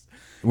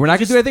 we're not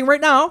going to do anything right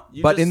now,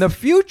 but in the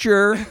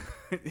future,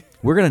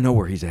 we're going to know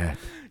where he's at.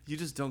 You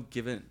just don't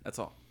give in. That's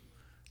all.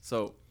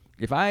 So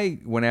if I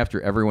went after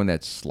everyone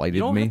that slighted me,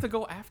 you don't have to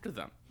go after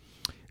them.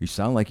 You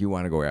sound like you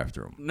want to go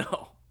after them.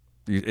 No.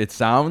 It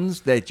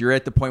sounds that you're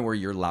at the point where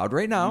you're loud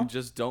right now. You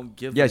just don't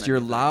give. Yes, them you're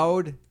anything.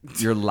 loud.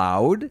 You're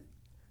loud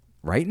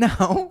right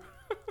now.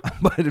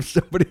 But if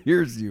somebody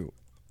hears you,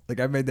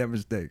 like I made that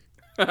mistake.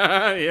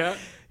 Yeah.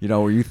 You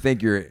know, where you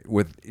think you're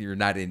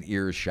not in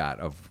earshot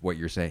of what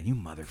you're saying. You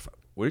motherfucker.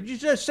 What did you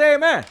just say,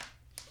 man?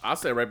 I'll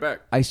say it right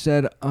back. I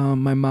said,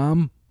 my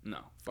mom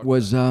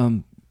was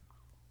No,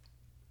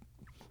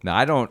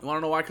 I don't. You want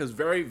to know why? Because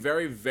very,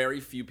 very, very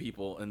few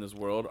people in this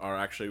world are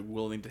actually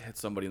willing to hit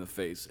somebody in the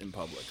face in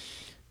public.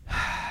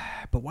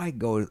 But why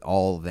go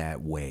all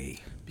that way?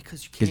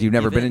 Because you've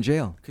never been in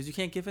jail. Because you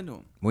can't give in to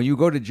them. When you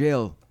go to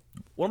jail,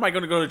 what am I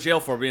going to go to jail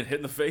for? Being hit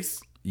in the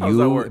face?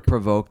 You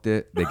provoked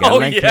it. They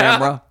got it on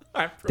camera.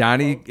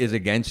 Donnie is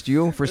against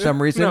you for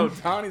some reason. No,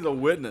 Donnie's a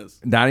witness.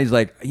 Donnie's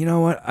like, you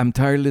know what? I'm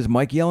tired of this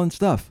Mike yelling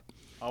stuff.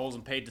 I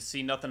wasn't paid to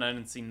see nothing. I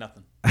didn't see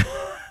nothing.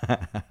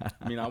 I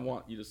mean, I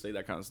want you to say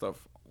that kind of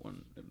stuff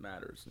when it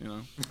matters, you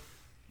know?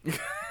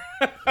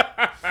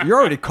 You're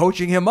already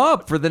coaching him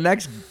up for the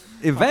next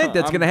event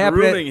that's going to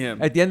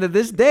happen at the end of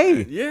this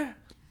day. Yeah.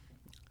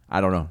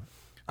 I don't know.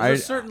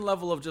 There's a certain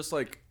level of just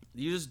like,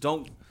 you just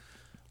don't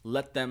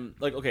let them,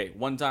 like, okay,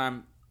 one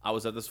time I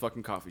was at this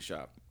fucking coffee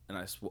shop and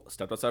I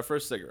stepped outside for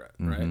a cigarette,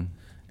 right?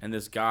 And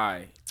this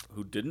guy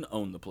who didn't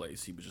own the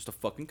place, he was just a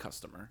fucking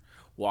customer,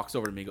 walks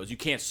over to me and goes, "You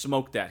can't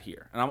smoke that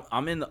here." And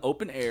I'm in the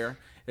open air.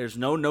 There's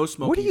no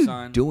smoking sign. What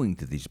are you doing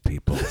to these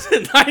people?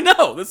 I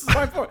know. This is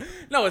my point.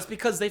 No, it's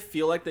because they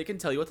feel like they can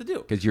tell you what to do.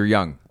 Because you're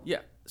young. Yeah.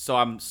 So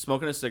I'm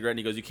smoking a cigarette and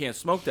he goes, "You can't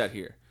smoke that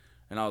here."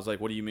 And I was like,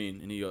 "What do you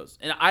mean?" And he goes,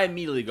 and I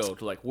immediately go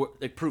to like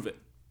prove it.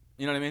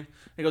 You know what I mean?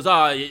 He goes,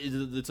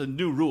 it's a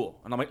new rule.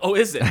 And I'm like, "Oh,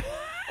 is it?"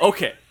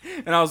 Okay.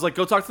 And I was like,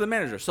 "Go talk to the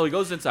manager." So he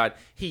goes inside.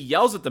 He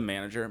yells at the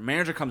manager.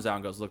 Manager comes out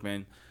and goes, "Look,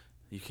 man,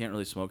 you can't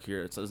really smoke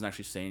here. It doesn't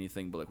actually say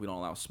anything, but like we don't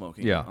allow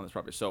smoking on this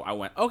property." So I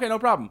went, "Okay, no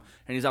problem."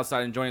 And he's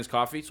outside enjoying his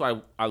coffee.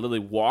 So I literally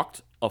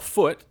walked a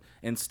foot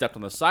and stepped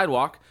on the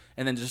sidewalk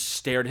and then just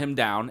stared him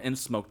down and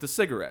smoked the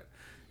cigarette.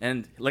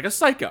 And like a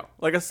psycho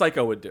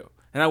would do.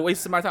 And I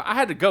wasted my time. I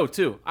had to go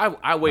too.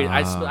 I waited.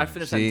 I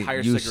finished that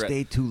entire cigarette. You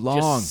stayed too long.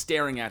 Just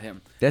staring at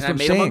him. That's and what I I'm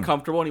made saying. him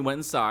uncomfortable and he went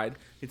inside.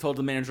 He told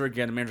the manager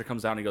again. The manager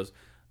comes down and he goes,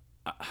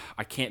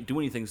 "I can't do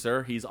anything,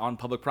 sir. He's on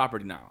public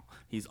property now.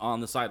 He's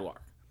on the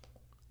sidewalk."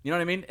 You know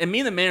what I mean? And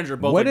me and the manager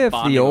both. What like if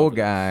bonding the old over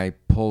guy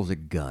pulls a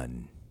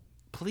gun?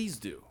 Please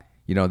do.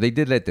 You know, they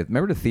did that.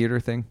 Remember the theater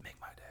thing? Make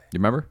my day. You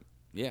remember?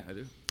 Yeah, I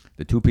do.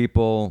 The two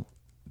people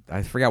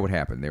I forgot what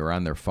happened. They were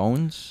on their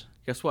phones.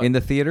 Guess what? In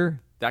the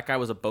theater. That guy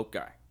was a boat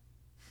guy.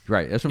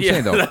 Right. That's what I'm Yeah,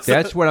 saying, though. that's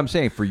That's what I'm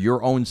saying. For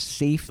your own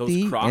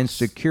safety Crocs. and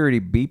security,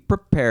 be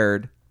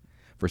prepared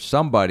for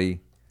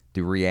somebody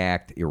to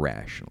react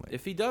irrationally.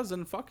 If he does,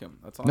 then fuck him.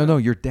 That's all. No,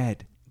 you're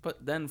dead.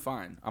 But then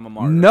fine. I'm a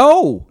martyr.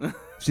 No.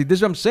 See, this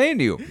is what I'm saying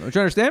to you. Don't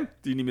you understand?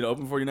 Do you need me to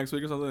open for you next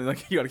week or something?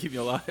 Like, you got to keep me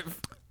alive.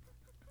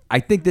 I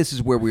think this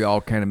is where we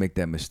all kind of make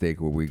that mistake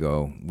where we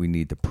go, we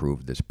need to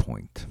prove this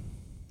point.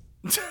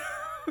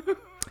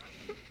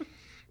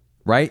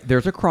 Right?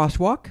 There's a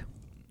crosswalk.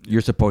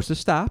 You're supposed to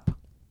stop.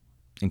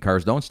 And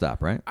cars don't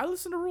stop, right? I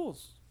listen to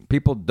rules.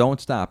 People don't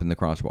stop in the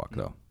crosswalk,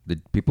 though.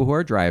 The people who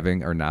are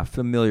driving are not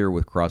familiar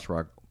with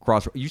crosswalk.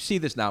 You see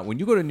this now. When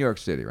you go to New York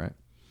City, right?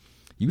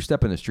 You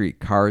step in the street,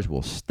 cars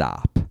will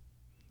stop.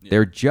 Yeah.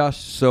 They're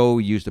just so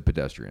used to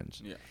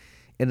pedestrians. Yeah.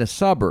 In a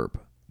suburb,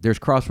 there's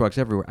crosswalks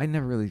everywhere. I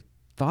never really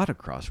thought of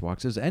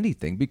crosswalks as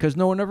anything because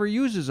no one ever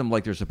uses them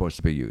like they're supposed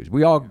to be used.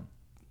 We all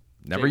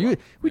never use.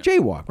 We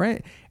jaywalk,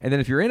 right? And then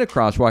if you're in a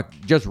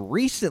crosswalk, just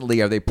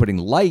recently are they putting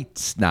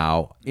lights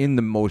now in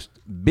the most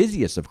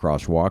busiest of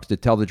crosswalks to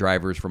tell the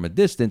drivers from a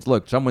distance,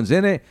 look, someone's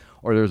in it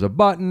or there's a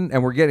button,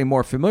 and we're getting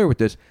more familiar with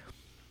this.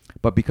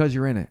 But because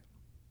you're in it,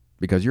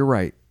 because you're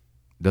right,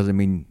 doesn't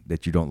mean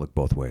that you don't look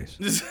both ways.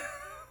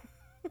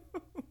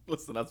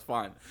 Listen, that's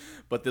fine.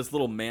 But this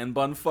little man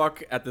bun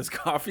fuck at this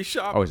coffee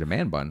shop. Oh, he's a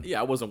man bun.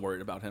 Yeah, I wasn't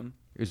worried about him.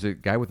 Is it a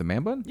guy with a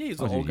man bun? Yeah,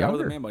 he's an old guy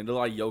with a man bun. He did a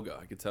lot of yoga,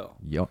 I could tell.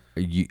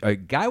 A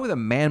guy with a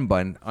man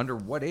bun under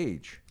what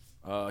age?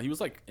 He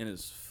was like in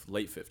his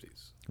late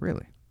 50s.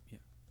 Really? Yeah.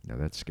 No,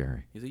 that's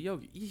scary. He's a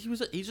yogi.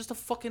 He's just a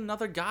fucking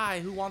another guy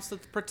who wants to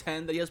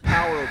pretend that he has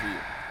power over you.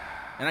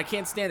 And I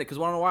can't stand it because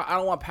I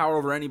don't want power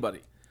over anybody.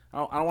 I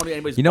don't want to be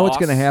anybody's boss. You know what's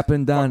going to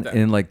happen, Don? Fuck that.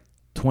 In like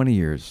 20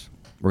 years,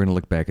 we're going to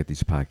look back at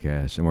these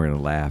podcasts and we're going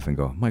to laugh and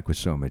go, Mike was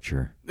so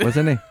mature.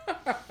 Wasn't he?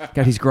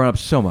 God, he's grown up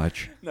so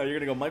much. No, you're going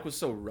to go, Mike was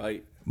so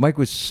right. Mike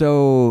was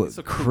so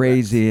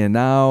crazy, and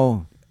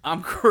now...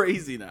 I'm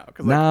crazy now.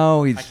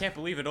 Now he's... I can't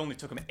believe it only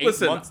took him 8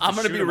 months to I'm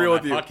gonna shoot be him real on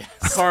with you. that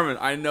podcast. Carmen,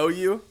 I know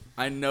you.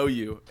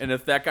 And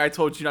if that guy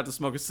told you not to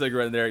smoke a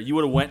cigarette in there, you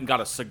would have went and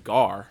got a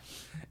cigar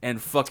and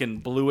fucking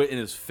blew it in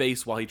his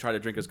face while he tried to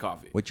drink his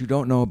coffee. What you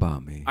don't know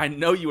about me I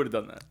know you would have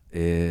done that.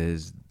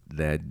 is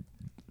that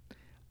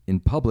in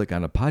public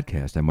on a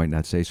podcast, I might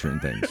not say certain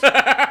things.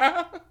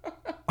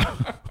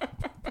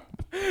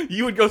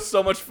 You would go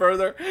so much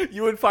further.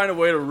 You would find a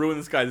way to ruin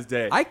this guy's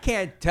day. I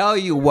can't tell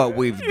you what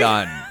we've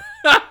done.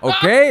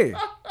 Okay?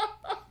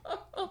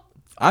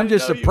 I'm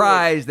just know you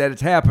surprised that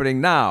it's happening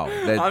now.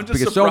 I'm just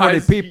because so many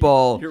surprised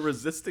people. You're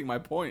resisting my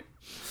point.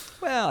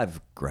 Well, I've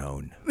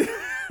grown.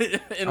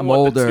 In I'm what,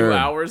 older. The 2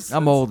 hours?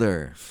 I'm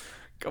older.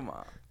 Come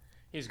on.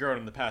 He's grown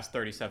in the past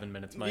 37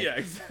 minutes, Mike. Yeah,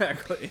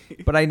 exactly.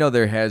 But I know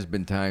there has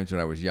been times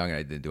when I was young and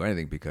I didn't do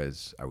anything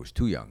because I was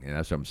too young. And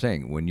that's what I'm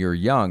saying. When you're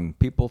young,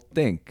 people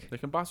think. They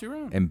can boss you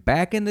around. And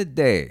back in the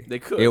day, They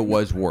could. it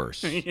was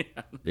worse. Yeah.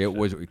 It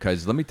was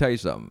because let me tell you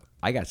something.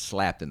 I got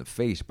slapped in the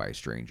face by a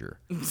stranger.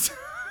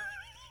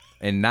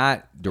 And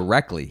not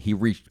directly. He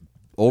reached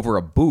over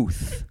a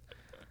booth.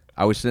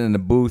 I was sitting in the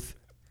booth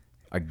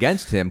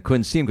against him.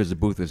 Couldn't see him because the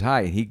booth was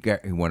high. And he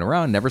went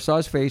around, never saw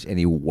his face, and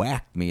he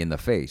whacked me in the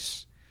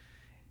face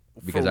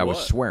because I was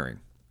what? swearing.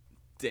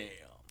 Damn.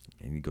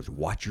 And he goes,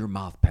 "Watch your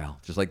mouth, pal."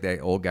 Just like that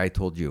old guy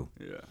told you.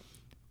 Yeah.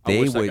 They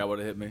I wish that would- guy would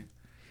have hit me.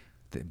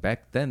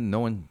 Back then,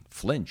 no one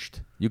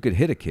flinched. You could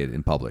hit a kid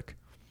in public.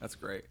 That's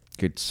great.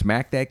 Could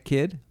smack that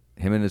kid.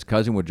 Him and his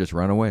cousin would just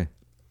run away.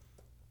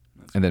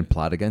 And then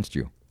plot against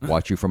you.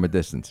 Watch you from a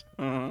distance.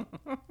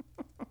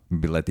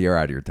 Maybe let the air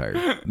out of your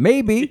tires.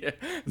 Maybe. Yeah. Is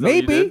that what you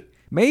Maybe. did?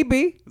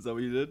 Maybe. Is that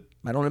what you did?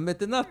 I don't admit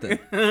to nothing.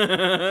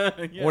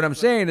 Yeah, What I'm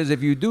saying is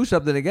if you do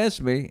something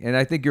against me and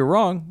I think you're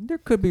wrong, there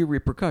could be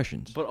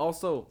repercussions. But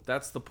also,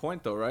 that's the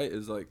point, though, right?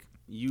 Is like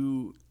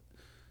you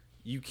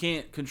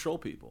can't control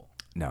people.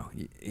 No.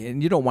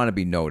 And you don't want to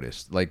be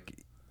noticed. Like,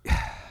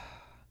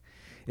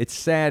 it's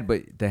sad,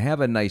 but to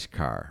have a nice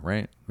car,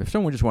 right? If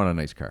someone just wants a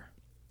nice car,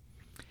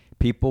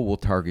 people will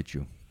target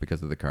you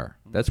because of the car.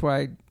 That's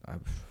why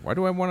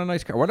do I want a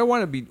nice car? Why do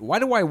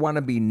I want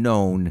to be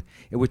known?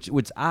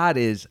 What's odd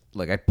is,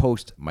 like, I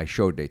post my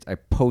show dates. I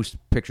post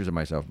pictures of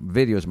myself,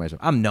 videos of myself.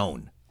 I'm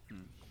known.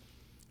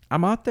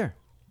 I'm out there.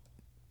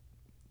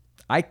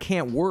 I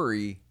can't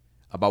worry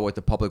about what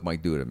the public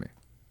might do to me.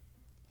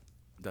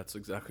 That's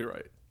exactly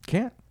right.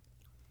 Can't.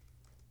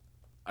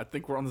 I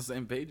think we're on the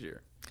same page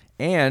here.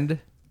 And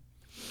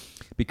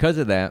because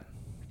of that,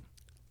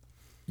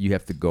 you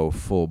have to go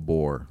full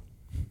bore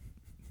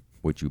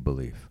what you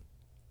believe.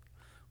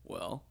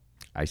 Well,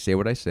 I say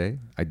what I say.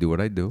 I do what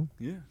I do.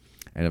 yeah.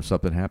 And if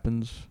something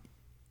happens,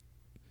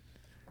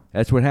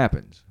 that's what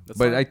happens. That's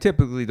But not- I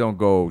typically don't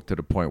go to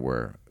the point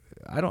where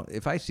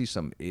if I see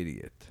some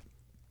idiot,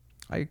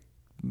 I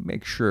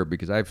make sure,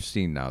 because I've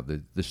seen now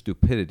the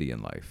stupidity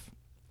in life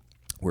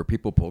where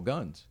people pull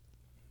guns.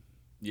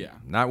 Yeah.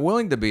 Not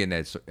willing to be in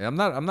that. I'm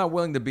not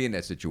willing to be in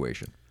that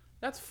situation.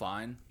 That's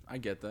fine. I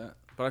get that.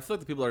 But I feel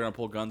like the people that are going to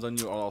pull guns on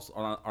you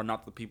are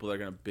not the people that are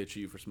going to bitch at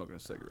you for smoking a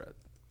cigarette.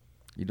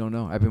 You don't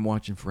know. I've been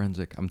watching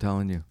Forensic. I'm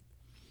telling you.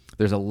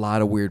 There's a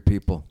lot of weird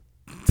people.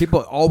 People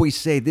always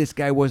say this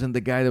guy wasn't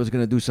the guy that was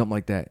going to do something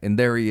like that. And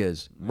there he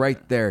is.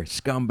 Right there.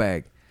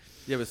 Scumbag.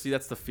 Yeah, but see,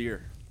 that's the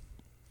fear.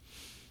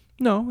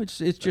 No, it's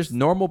just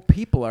normal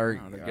people are...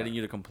 No, they're getting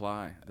you to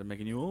comply. They're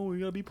making you, you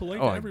got to be polite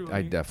Oh, to everybody.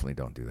 I definitely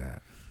don't do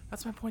that.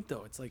 That's my point,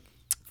 though. It's like,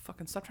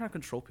 fucking stop trying to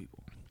control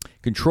people.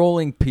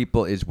 Controlling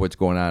people is what's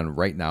going on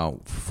right now,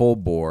 full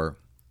bore,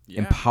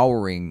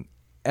 empowering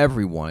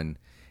everyone,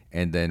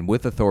 and then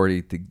with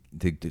authority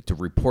to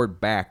report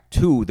back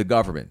to the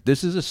government.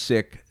 This is a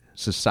sick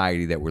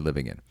society that we're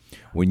living in.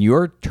 When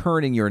you're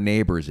turning your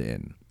neighbors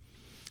in,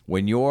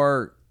 when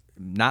you're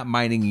not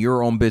minding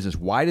your own business,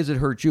 why does it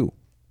hurt you?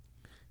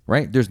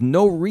 Right? There's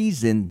no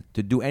reason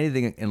to do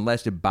anything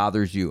unless it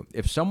bothers you.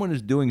 If someone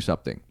is doing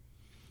something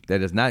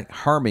that is not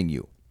harming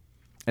you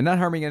and not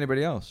harming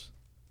anybody else,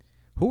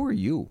 who are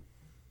you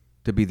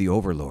to be the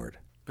overlord?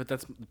 But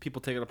that's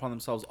people take it upon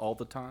themselves all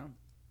the time.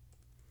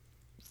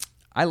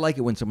 I like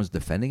it when someone's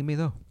defending me,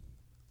 though.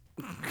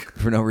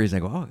 For no reason. I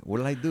go, what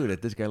did I do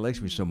that this guy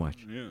likes me so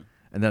much? Yeah.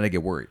 And then I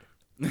get worried.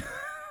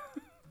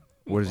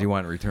 What does he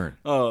want in return?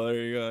 Oh, there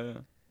you go, yeah.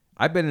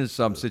 I've been in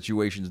some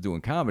situations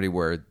doing comedy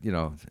where,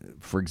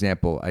 for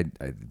example,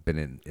 I've been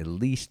in at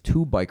least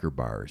 2 biker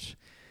bars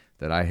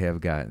that I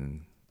have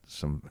gotten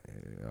some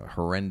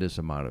horrendous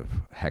amount of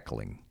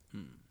heckling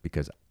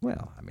because,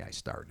 I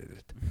started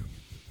it.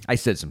 I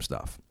said some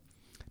stuff.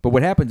 But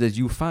what happens is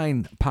you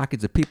find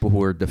pockets of people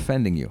who are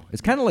defending you.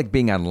 It's kind of like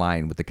being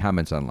online with the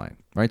comments online,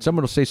 right?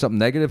 Someone will say something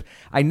negative.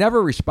 I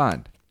never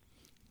respond.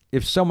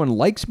 If someone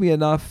likes me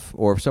enough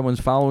or if someone's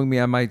following me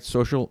on my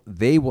social,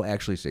 they will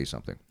actually say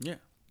something. Yeah.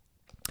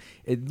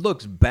 It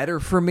looks better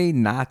for me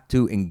not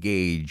to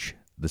engage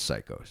the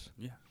psychos.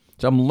 Yeah.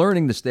 So I'm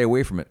learning to stay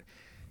away from it.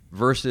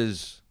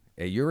 Versus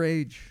at your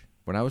age,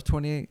 when I was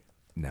 28,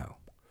 no.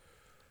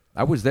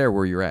 I was there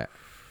where you're at.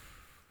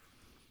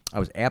 I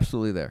was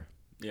absolutely there.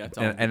 Yeah.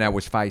 And I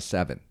was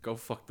 5'7". Go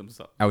fuck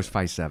themselves. I was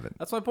 5'7".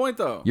 That's my point,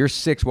 though. You're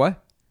 6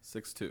 what?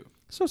 6'2".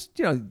 So,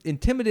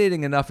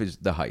 intimidating enough is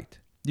the height.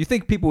 You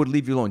think people would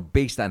leave you alone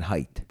based on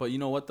height? But you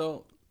know what,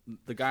 though?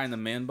 The guy in the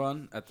man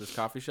bun at this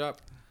coffee shop,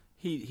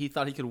 he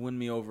thought he could win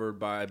me over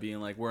by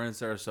being like, we're in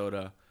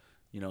Sarasota.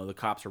 The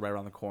cops are right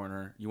around the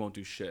corner. You won't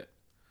do shit.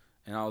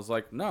 And I was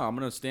like, no, I'm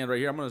going to stand right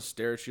here. I'm going to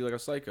stare at you like a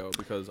psycho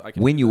because I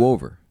can win you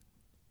over.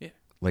 Yeah.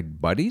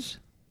 Like buddies?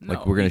 No,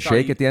 like we're going to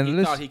shake at the end of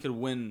this? He thought he could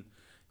win.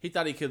 He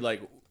thought he could,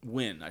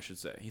 win, I should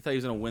say. He thought he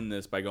was going to win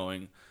this by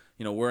going,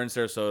 we're in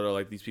Sarasota,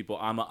 like these people.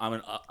 I'm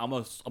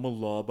a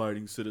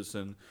law-abiding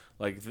citizen.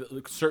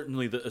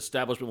 Certainly the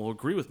establishment will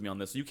agree with me on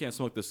this. You can't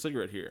smoke this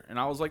cigarette here. And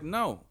I was like,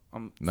 no,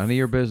 none of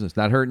your business.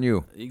 Not hurting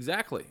you.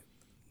 Exactly.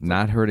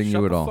 Not hurting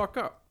you at all. Shut the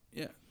fuck up.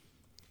 Yeah.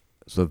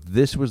 So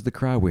this was the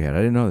crowd we had. I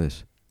didn't know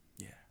this.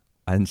 Yeah.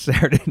 On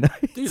Saturday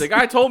night. Dude, the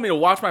guy told me to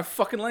watch my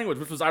fucking language,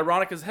 which was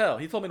ironic as hell.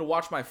 He told me to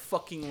watch my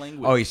fucking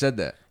language. Oh, he said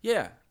that?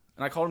 Yeah.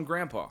 And I called him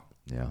Grandpa.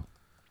 Yeah.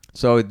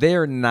 So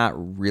they're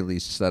not really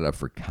set up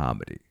for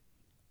comedy.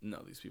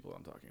 No, these people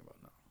I'm talking about,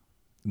 no.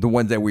 The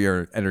ones that we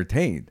are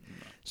entertained. No.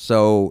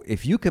 So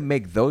if you can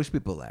make those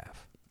people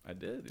laugh, I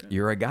did. Yeah.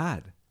 You're a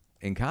god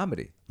in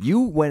comedy.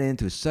 You went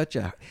into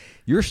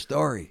your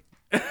story.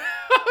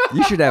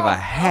 You should have a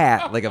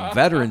hat, like a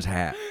veteran's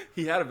hat.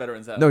 He had a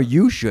veteran's hat. No,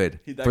 you should.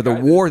 For the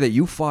war that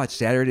you fought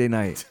Saturday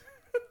night.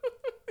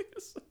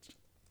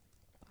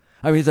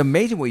 I mean, it's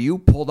amazing what you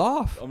pulled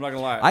off. I'm not going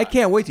to lie. I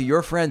can't wait till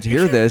your friends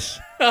hear this.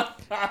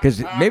 Because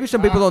maybe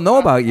some people don't know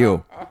about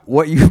you.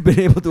 What you've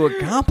been able to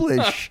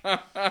accomplish.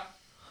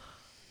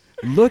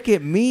 Look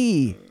at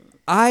me.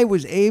 I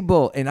was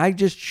able, and I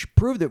just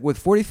proved it with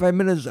 45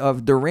 minutes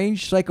of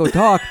deranged psycho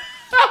talk,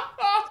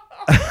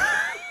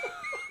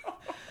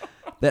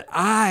 that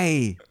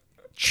I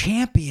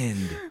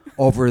championed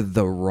over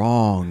the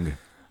wrong.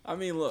 I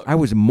mean, look. I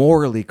was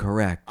morally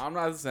correct. I'm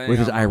not saying. With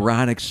his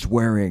ironic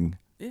swearing.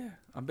 Yeah,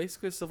 I'm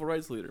basically a civil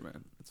rights leader,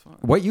 man. It's fine.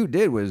 What you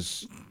did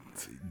was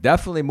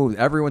definitely moved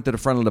everyone to the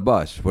front of the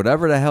bus.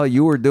 Whatever the hell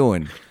you were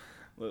doing.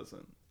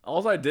 Listen,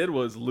 all I did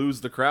was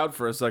lose the crowd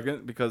for a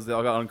second because they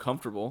all got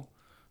uncomfortable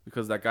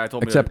because that guy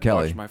told me to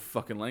Kelly. watch my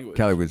fucking language.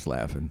 Kelly was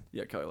laughing.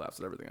 Yeah, Kelly laughs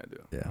at everything I do.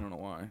 Yeah. I don't know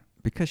why.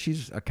 Because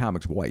she's a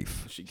comic's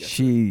wife.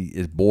 She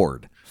is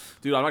bored.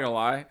 Dude, I'm not gonna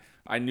lie.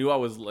 I knew I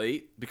was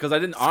late because I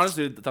didn't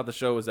honestly thought the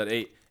show was at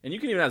 8. And you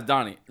can even ask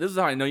Donnie. This is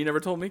how I know you never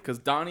told me because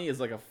Donnie is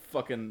like a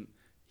fucking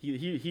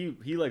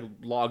he like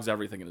logs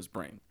everything in his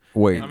brain.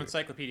 Wait, I'm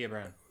Encyclopedia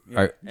Brown.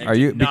 Are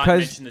you not because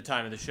mention the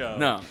time of the show?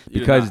 No,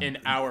 because in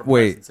our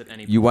wait, presence at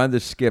any point. You wanted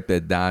to skip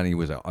that Donnie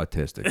was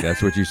autistic.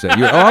 That's what you said.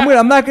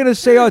 I'm not gonna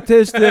say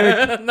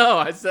autistic. No,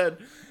 I said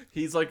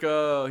he's like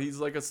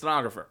a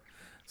stenographer.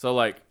 So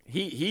like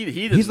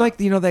he's like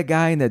that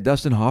guy in that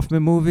Dustin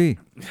Hoffman movie.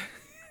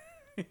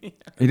 You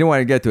didn't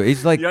want to get to it.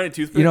 He's like, if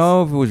it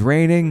was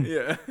raining.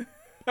 Yeah.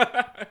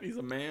 He's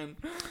a man.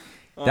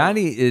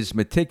 Donnie is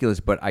meticulous,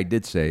 but I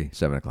did say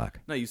 7:00.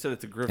 No, you said it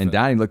to Griffin. And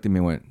Donnie looked at me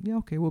and went, "Yeah,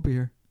 okay, we'll be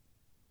here."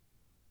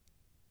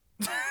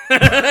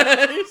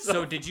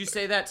 So did you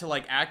say that to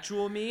like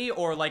actual me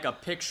or like a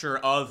picture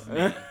of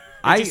me?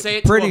 you say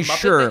it to pretty a Muppet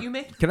sure. that you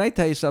made? Can I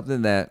tell you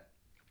something that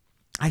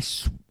I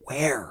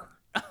swear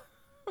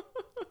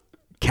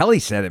Kelly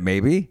said it?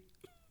 Maybe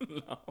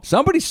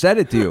somebody said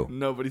it to you.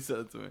 Nobody said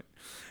it to me. And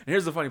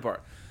here's the funny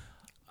part.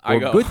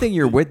 Well, good thing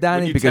you're with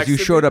Donnie you because you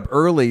texted showed me- up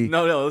early.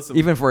 No, listen.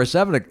 Even for a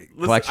 7 o'clock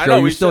Listen, I show, know,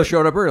 you we still should-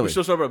 showed up early. We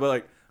still showed up,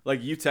 but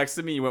like you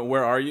texted me. You went,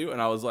 "Where are you?" And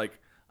I was like,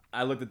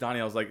 I looked at Donnie.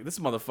 I was like, "This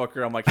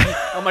motherfucker."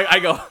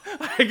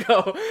 I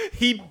go.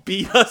 He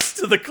beat us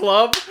to the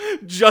club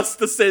just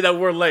to say that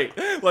we're late.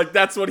 Like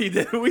that's what he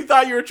did. We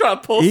thought you were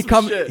trying to pull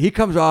some shit. He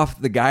comes off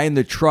the guy in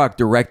the truck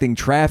directing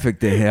traffic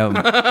to him,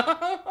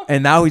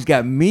 and now he's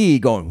got me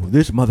going, well,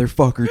 this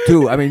motherfucker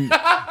too. I mean,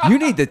 you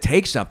need to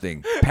take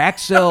something,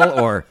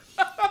 Paxil or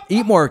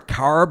eat more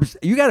carbs.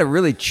 You got to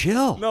really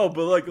chill. No,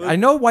 but like I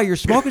know why you're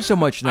smoking so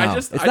much now.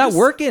 It's not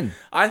working.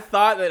 I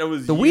thought that it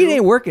was The weed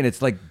ain't working.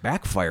 It's like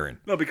backfiring.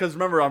 No, because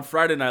remember on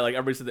Friday night, like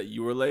everybody said that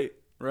you were late,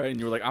 right? And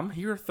you were like, "I'm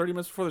here 30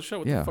 minutes before the show.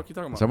 What the fuck are you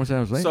talking about?" Someone said I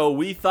was late. So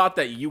we thought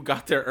that you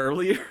got there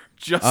earlier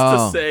just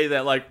Oh. to say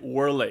that like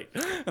we're late.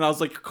 And I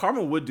was like,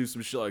 Carmen would do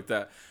some shit like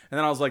that. And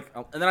then I was like,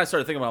 and then I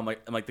started thinking about,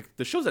 I'm like,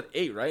 the show's at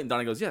 8, right? And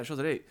Donnie goes, "Yeah, the show's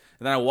at 8."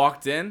 And then I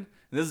walked in, and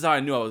this is how I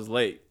knew I was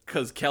late.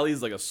 Because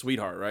Kelly's like a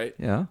sweetheart, right?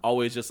 Yeah.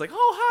 Always just like,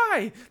 "Oh,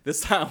 hi."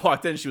 This time I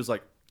walked in, she was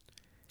like,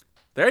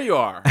 "There you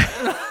are." And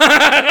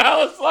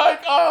I was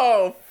like,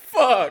 "Oh,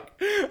 fuck."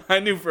 I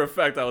knew for a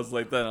fact I was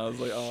late then. I was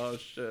like, "Oh,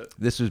 shit."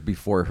 This was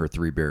before her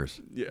 3 beers.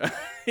 Yeah.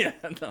 Yeah,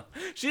 no.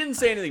 She didn't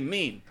say anything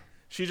mean.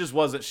 She just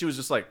wasn't. She was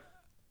just like,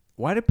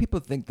 Why do people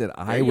think that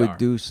I you would are.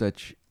 do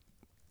such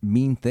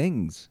mean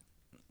things?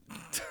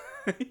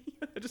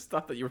 I just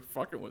thought that you were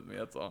fucking with me.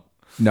 That's all.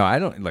 No, I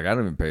don't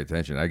even pay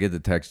attention. I get the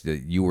text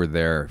that you were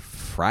there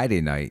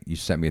Friday night. You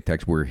sent me a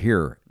text, we're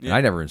here. And Yeah.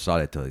 I never even saw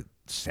that till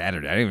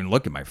Saturday. I didn't even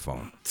look at my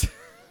phone.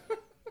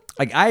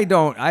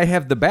 I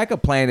have the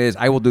backup plan is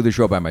I will do the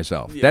show by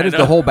myself. Yeah, that I is know.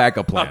 the whole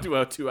backup plan. I'll do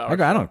a 2 hour.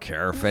 I don't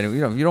care if any,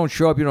 if you don't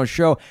show up, you don't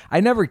show. I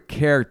never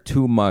care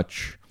too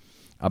much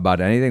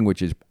about anything,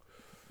 which is,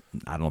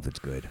 I don't know if it's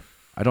good.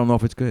 I don't know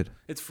if it's good.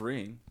 It's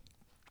freeing.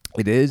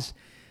 It is,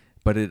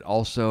 but it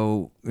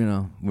also,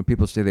 when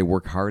people say they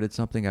work hard at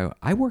something,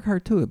 I work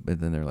hard too, but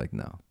then they're like,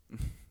 no.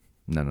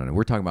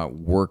 We're talking about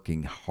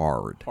working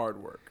hard.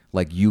 Hard work.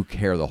 Like you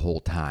care the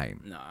whole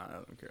time. No, I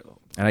don't care though.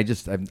 And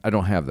I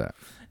don't have that.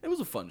 It was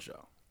a fun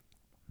show.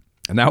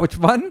 And now it's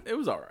fun? It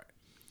was all right.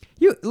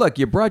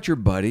 You brought your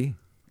buddy.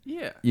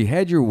 Yeah. You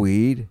had your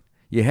weed.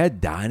 You had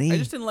Donnie. I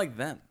just didn't like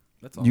them.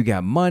 That's all. You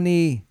got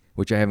money,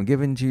 which I haven't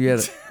given to you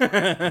yet.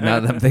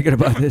 Now that I'm thinking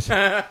about this,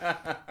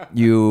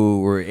 you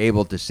were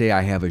able to say,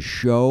 I have a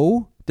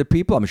show to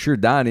people. I'm sure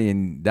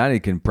Donnie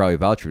can probably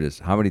vouch for this.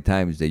 How many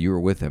times that you were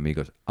with him, he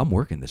goes, I'm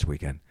working this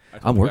weekend.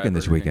 I'm working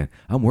this weekend.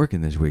 I'm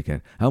working this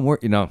weekend. I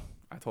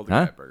told the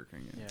guy at Burger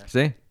King. Yeah.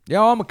 See?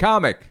 Yo, I'm a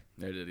comic.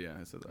 I did, yeah.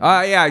 I said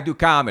that. Yeah, I do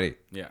comedy.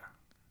 Yeah.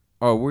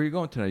 Oh, where are you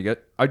going tonight?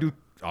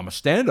 I'm a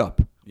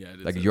stand-up. Yeah, I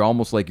did. Like say you're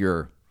almost like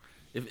you're,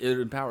 that. It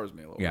empowers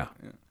me a little yeah.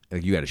 bit.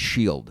 Like you got a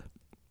shield.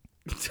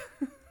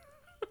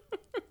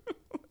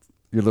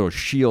 Your little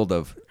shield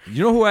of,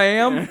 you know who I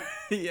am? Yeah.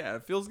 Yeah,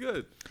 it feels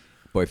good.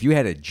 Boy, if you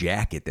had a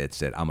jacket that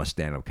said, I'm a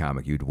stand-up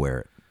comic, you'd wear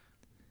it.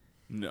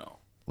 No.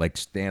 Like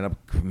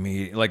stand-up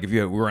comedian. Like if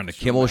you were on the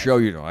Kimmel show,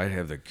 I'd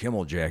have the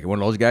Kimmel jacket. One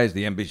of those guys,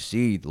 the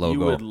NBC logo.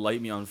 You would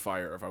light me on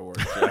fire if I wore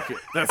a jacket.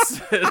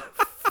 That's it.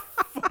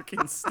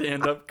 Fucking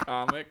stand-up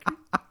comic.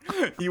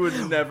 You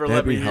would never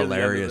let That'd me be hear the end of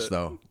hilarious, it.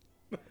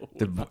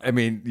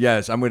 though.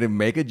 Yes, I'm going to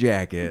make a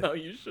jacket No,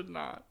 you should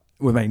not.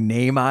 with my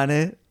name on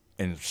it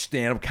and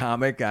stand-up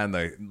comic on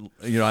the,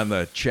 on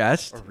the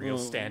chest. A real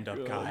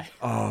stand-up guy.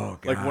 Oh,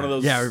 God. Like one of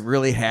those- Yeah,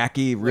 really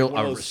hacky, One real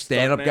of those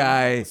stand-up stuntman-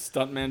 guy.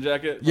 Stuntman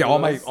jacket. Yeah,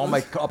 One all of my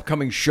those.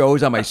 upcoming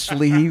shows on my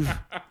sleeve.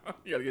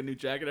 You gotta get a new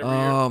jacket every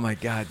year. Oh my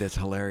God, that's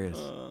hilarious.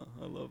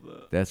 I love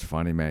that. That's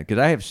funny, man. Because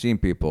I have seen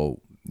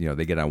people,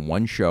 they get on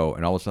one show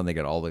and all of a sudden they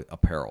get all the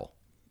apparel.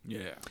 Yeah.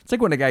 It's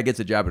like when a guy gets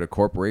a job at a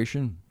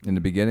corporation in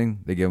the beginning,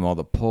 they give him all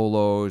the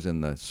polos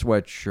and the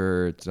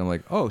sweatshirts. I'm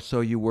like, oh,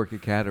 so you work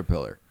at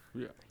Caterpillar.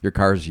 Yeah. Your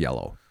car's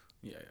yellow.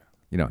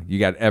 Yeah. You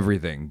got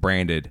everything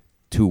branded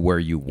to where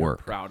you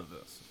work. Proud of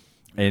this.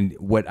 And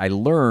what I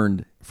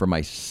learned from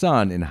my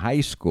son in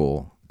high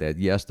school, that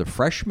yes, the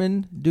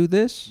freshmen do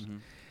this,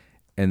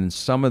 and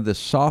some of the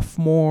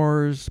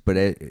sophomores,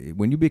 but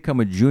when you become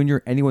a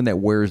junior, anyone that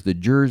wears the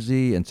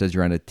jersey and says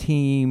you're on a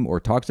team or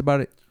talks about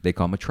it, they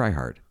call him a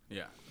tryhard.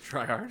 Yeah.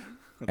 Try hard.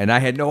 And I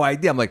had no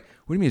idea. I'm like,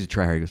 what do you mean he's a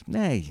tryhard? He goes,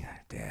 nah,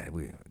 Dad,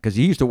 because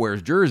he used to wear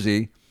his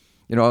jersey,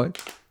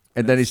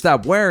 and then he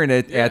stopped wearing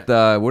it at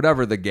the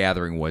whatever the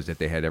gathering was that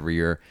they had every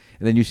year.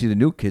 And then you see the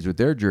new kids with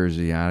their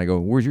jersey on. I go,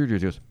 where's your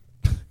jersey? He goes,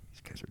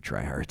 these guys are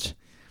tryhards.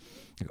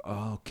 I go,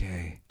 oh,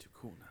 okay. Too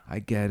cool now. I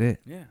get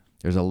it. Yeah.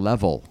 There's a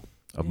level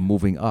of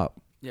moving up.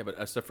 Yeah, but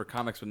except for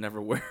comics would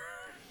never wear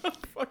a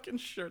fucking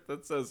shirt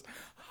that says,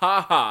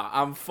 "Ha ha,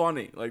 I'm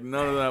funny." Like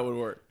none of that would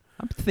work.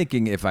 I'm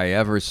thinking if I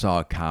ever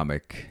saw a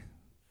comic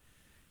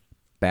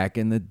back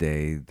in the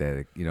day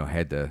that,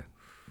 had to,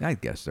 I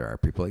guess there are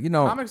people,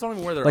 Comics don't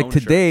even wear their own like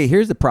today, shirts.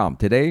 here's the problem.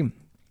 Today,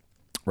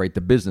 right,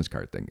 the business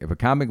card thing. If a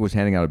comic was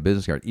handing out a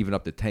business card, even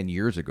up to 10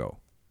 years ago,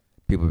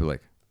 people would be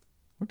like,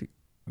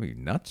 are you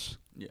nuts?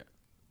 Yeah.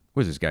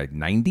 What is this guy,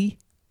 90?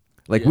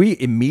 Like, Yeah. we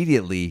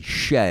immediately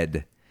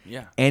shed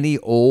Yeah. any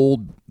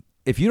old,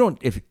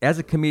 if as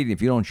a comedian,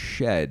 if you don't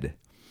shed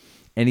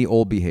any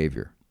old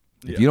behavior,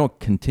 if you don't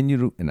continue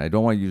to, and I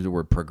don't want to use the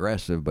word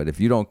progressive, but if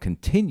you don't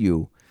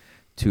continue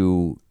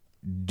to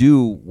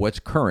do what's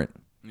current,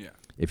 Yeah.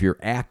 if your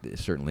act is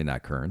certainly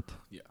not current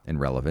Yeah. and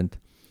relevant,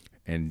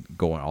 and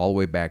going all the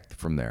way back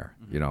from there,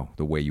 you know,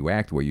 the way you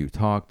act, the way you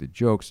talk, the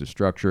jokes, the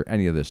structure,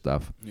 any of this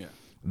stuff, Yeah.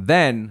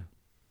 then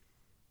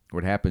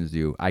what happens to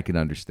you, I can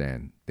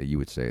understand that you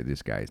would say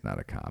this guy is not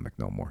a comic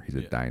no more. He's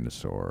a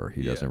dinosaur.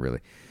 He doesn't really.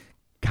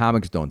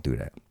 Comics don't do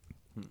that.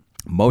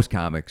 Most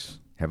comics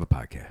have a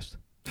podcast.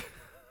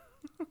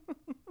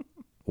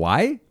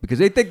 Why? Because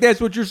they think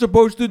that's what you're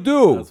supposed to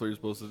do. That's what you're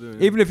supposed to do.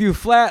 Yeah. Even if you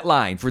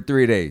flatline for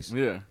 3 days.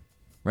 Yeah.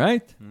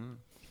 Right?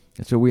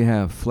 And so we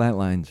have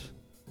flatlines.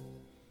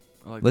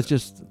 Let's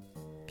just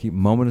keep a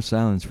moment of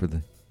silence for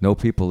the no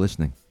people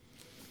listening.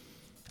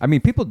 I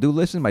mean, people do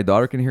listen. My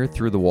daughter can hear it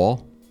through the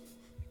wall.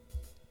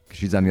 'Cause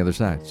she's on the other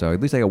side. So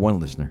at least I got one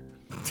listener.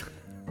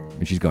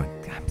 And she's going,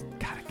 God,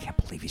 I can't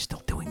believe he's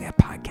still doing that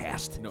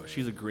podcast. No,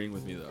 she's agreeing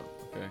with me though.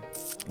 Okay.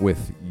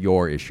 With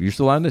your issue. You're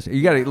still on this?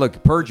 You got to,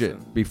 look, purge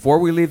it. Before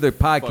we leave the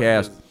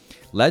podcast,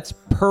 let's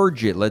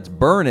purge it. Let's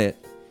burn it.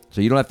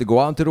 So you don't have to go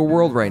out into the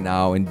world right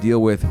now and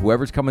deal with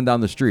whoever's coming down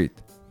the street.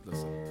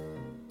 Listen,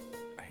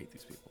 I hate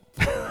these people.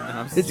 And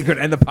I'm It's going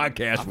to end the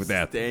podcast with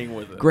that. staying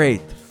with it.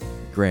 Great.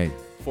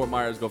 Fort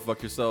Myers, go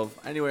fuck yourself.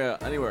 Anywhere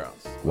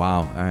else. Wow.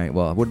 All right.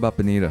 Well, what about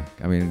Bonita?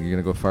 I mean, you're going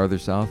to go farther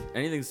south?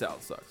 Anything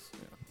south sucks. Yeah.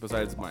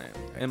 Besides Miami.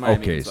 And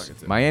Miami Okay. can suck it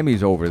too.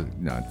 Miami's over.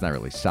 No, it's not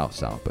really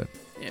south, but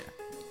Yeah.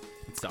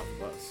 It's south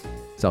of us.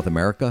 South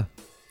America?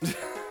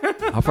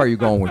 How far are you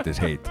going with this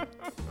hate? All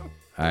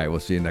right. We'll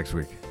see you next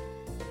week.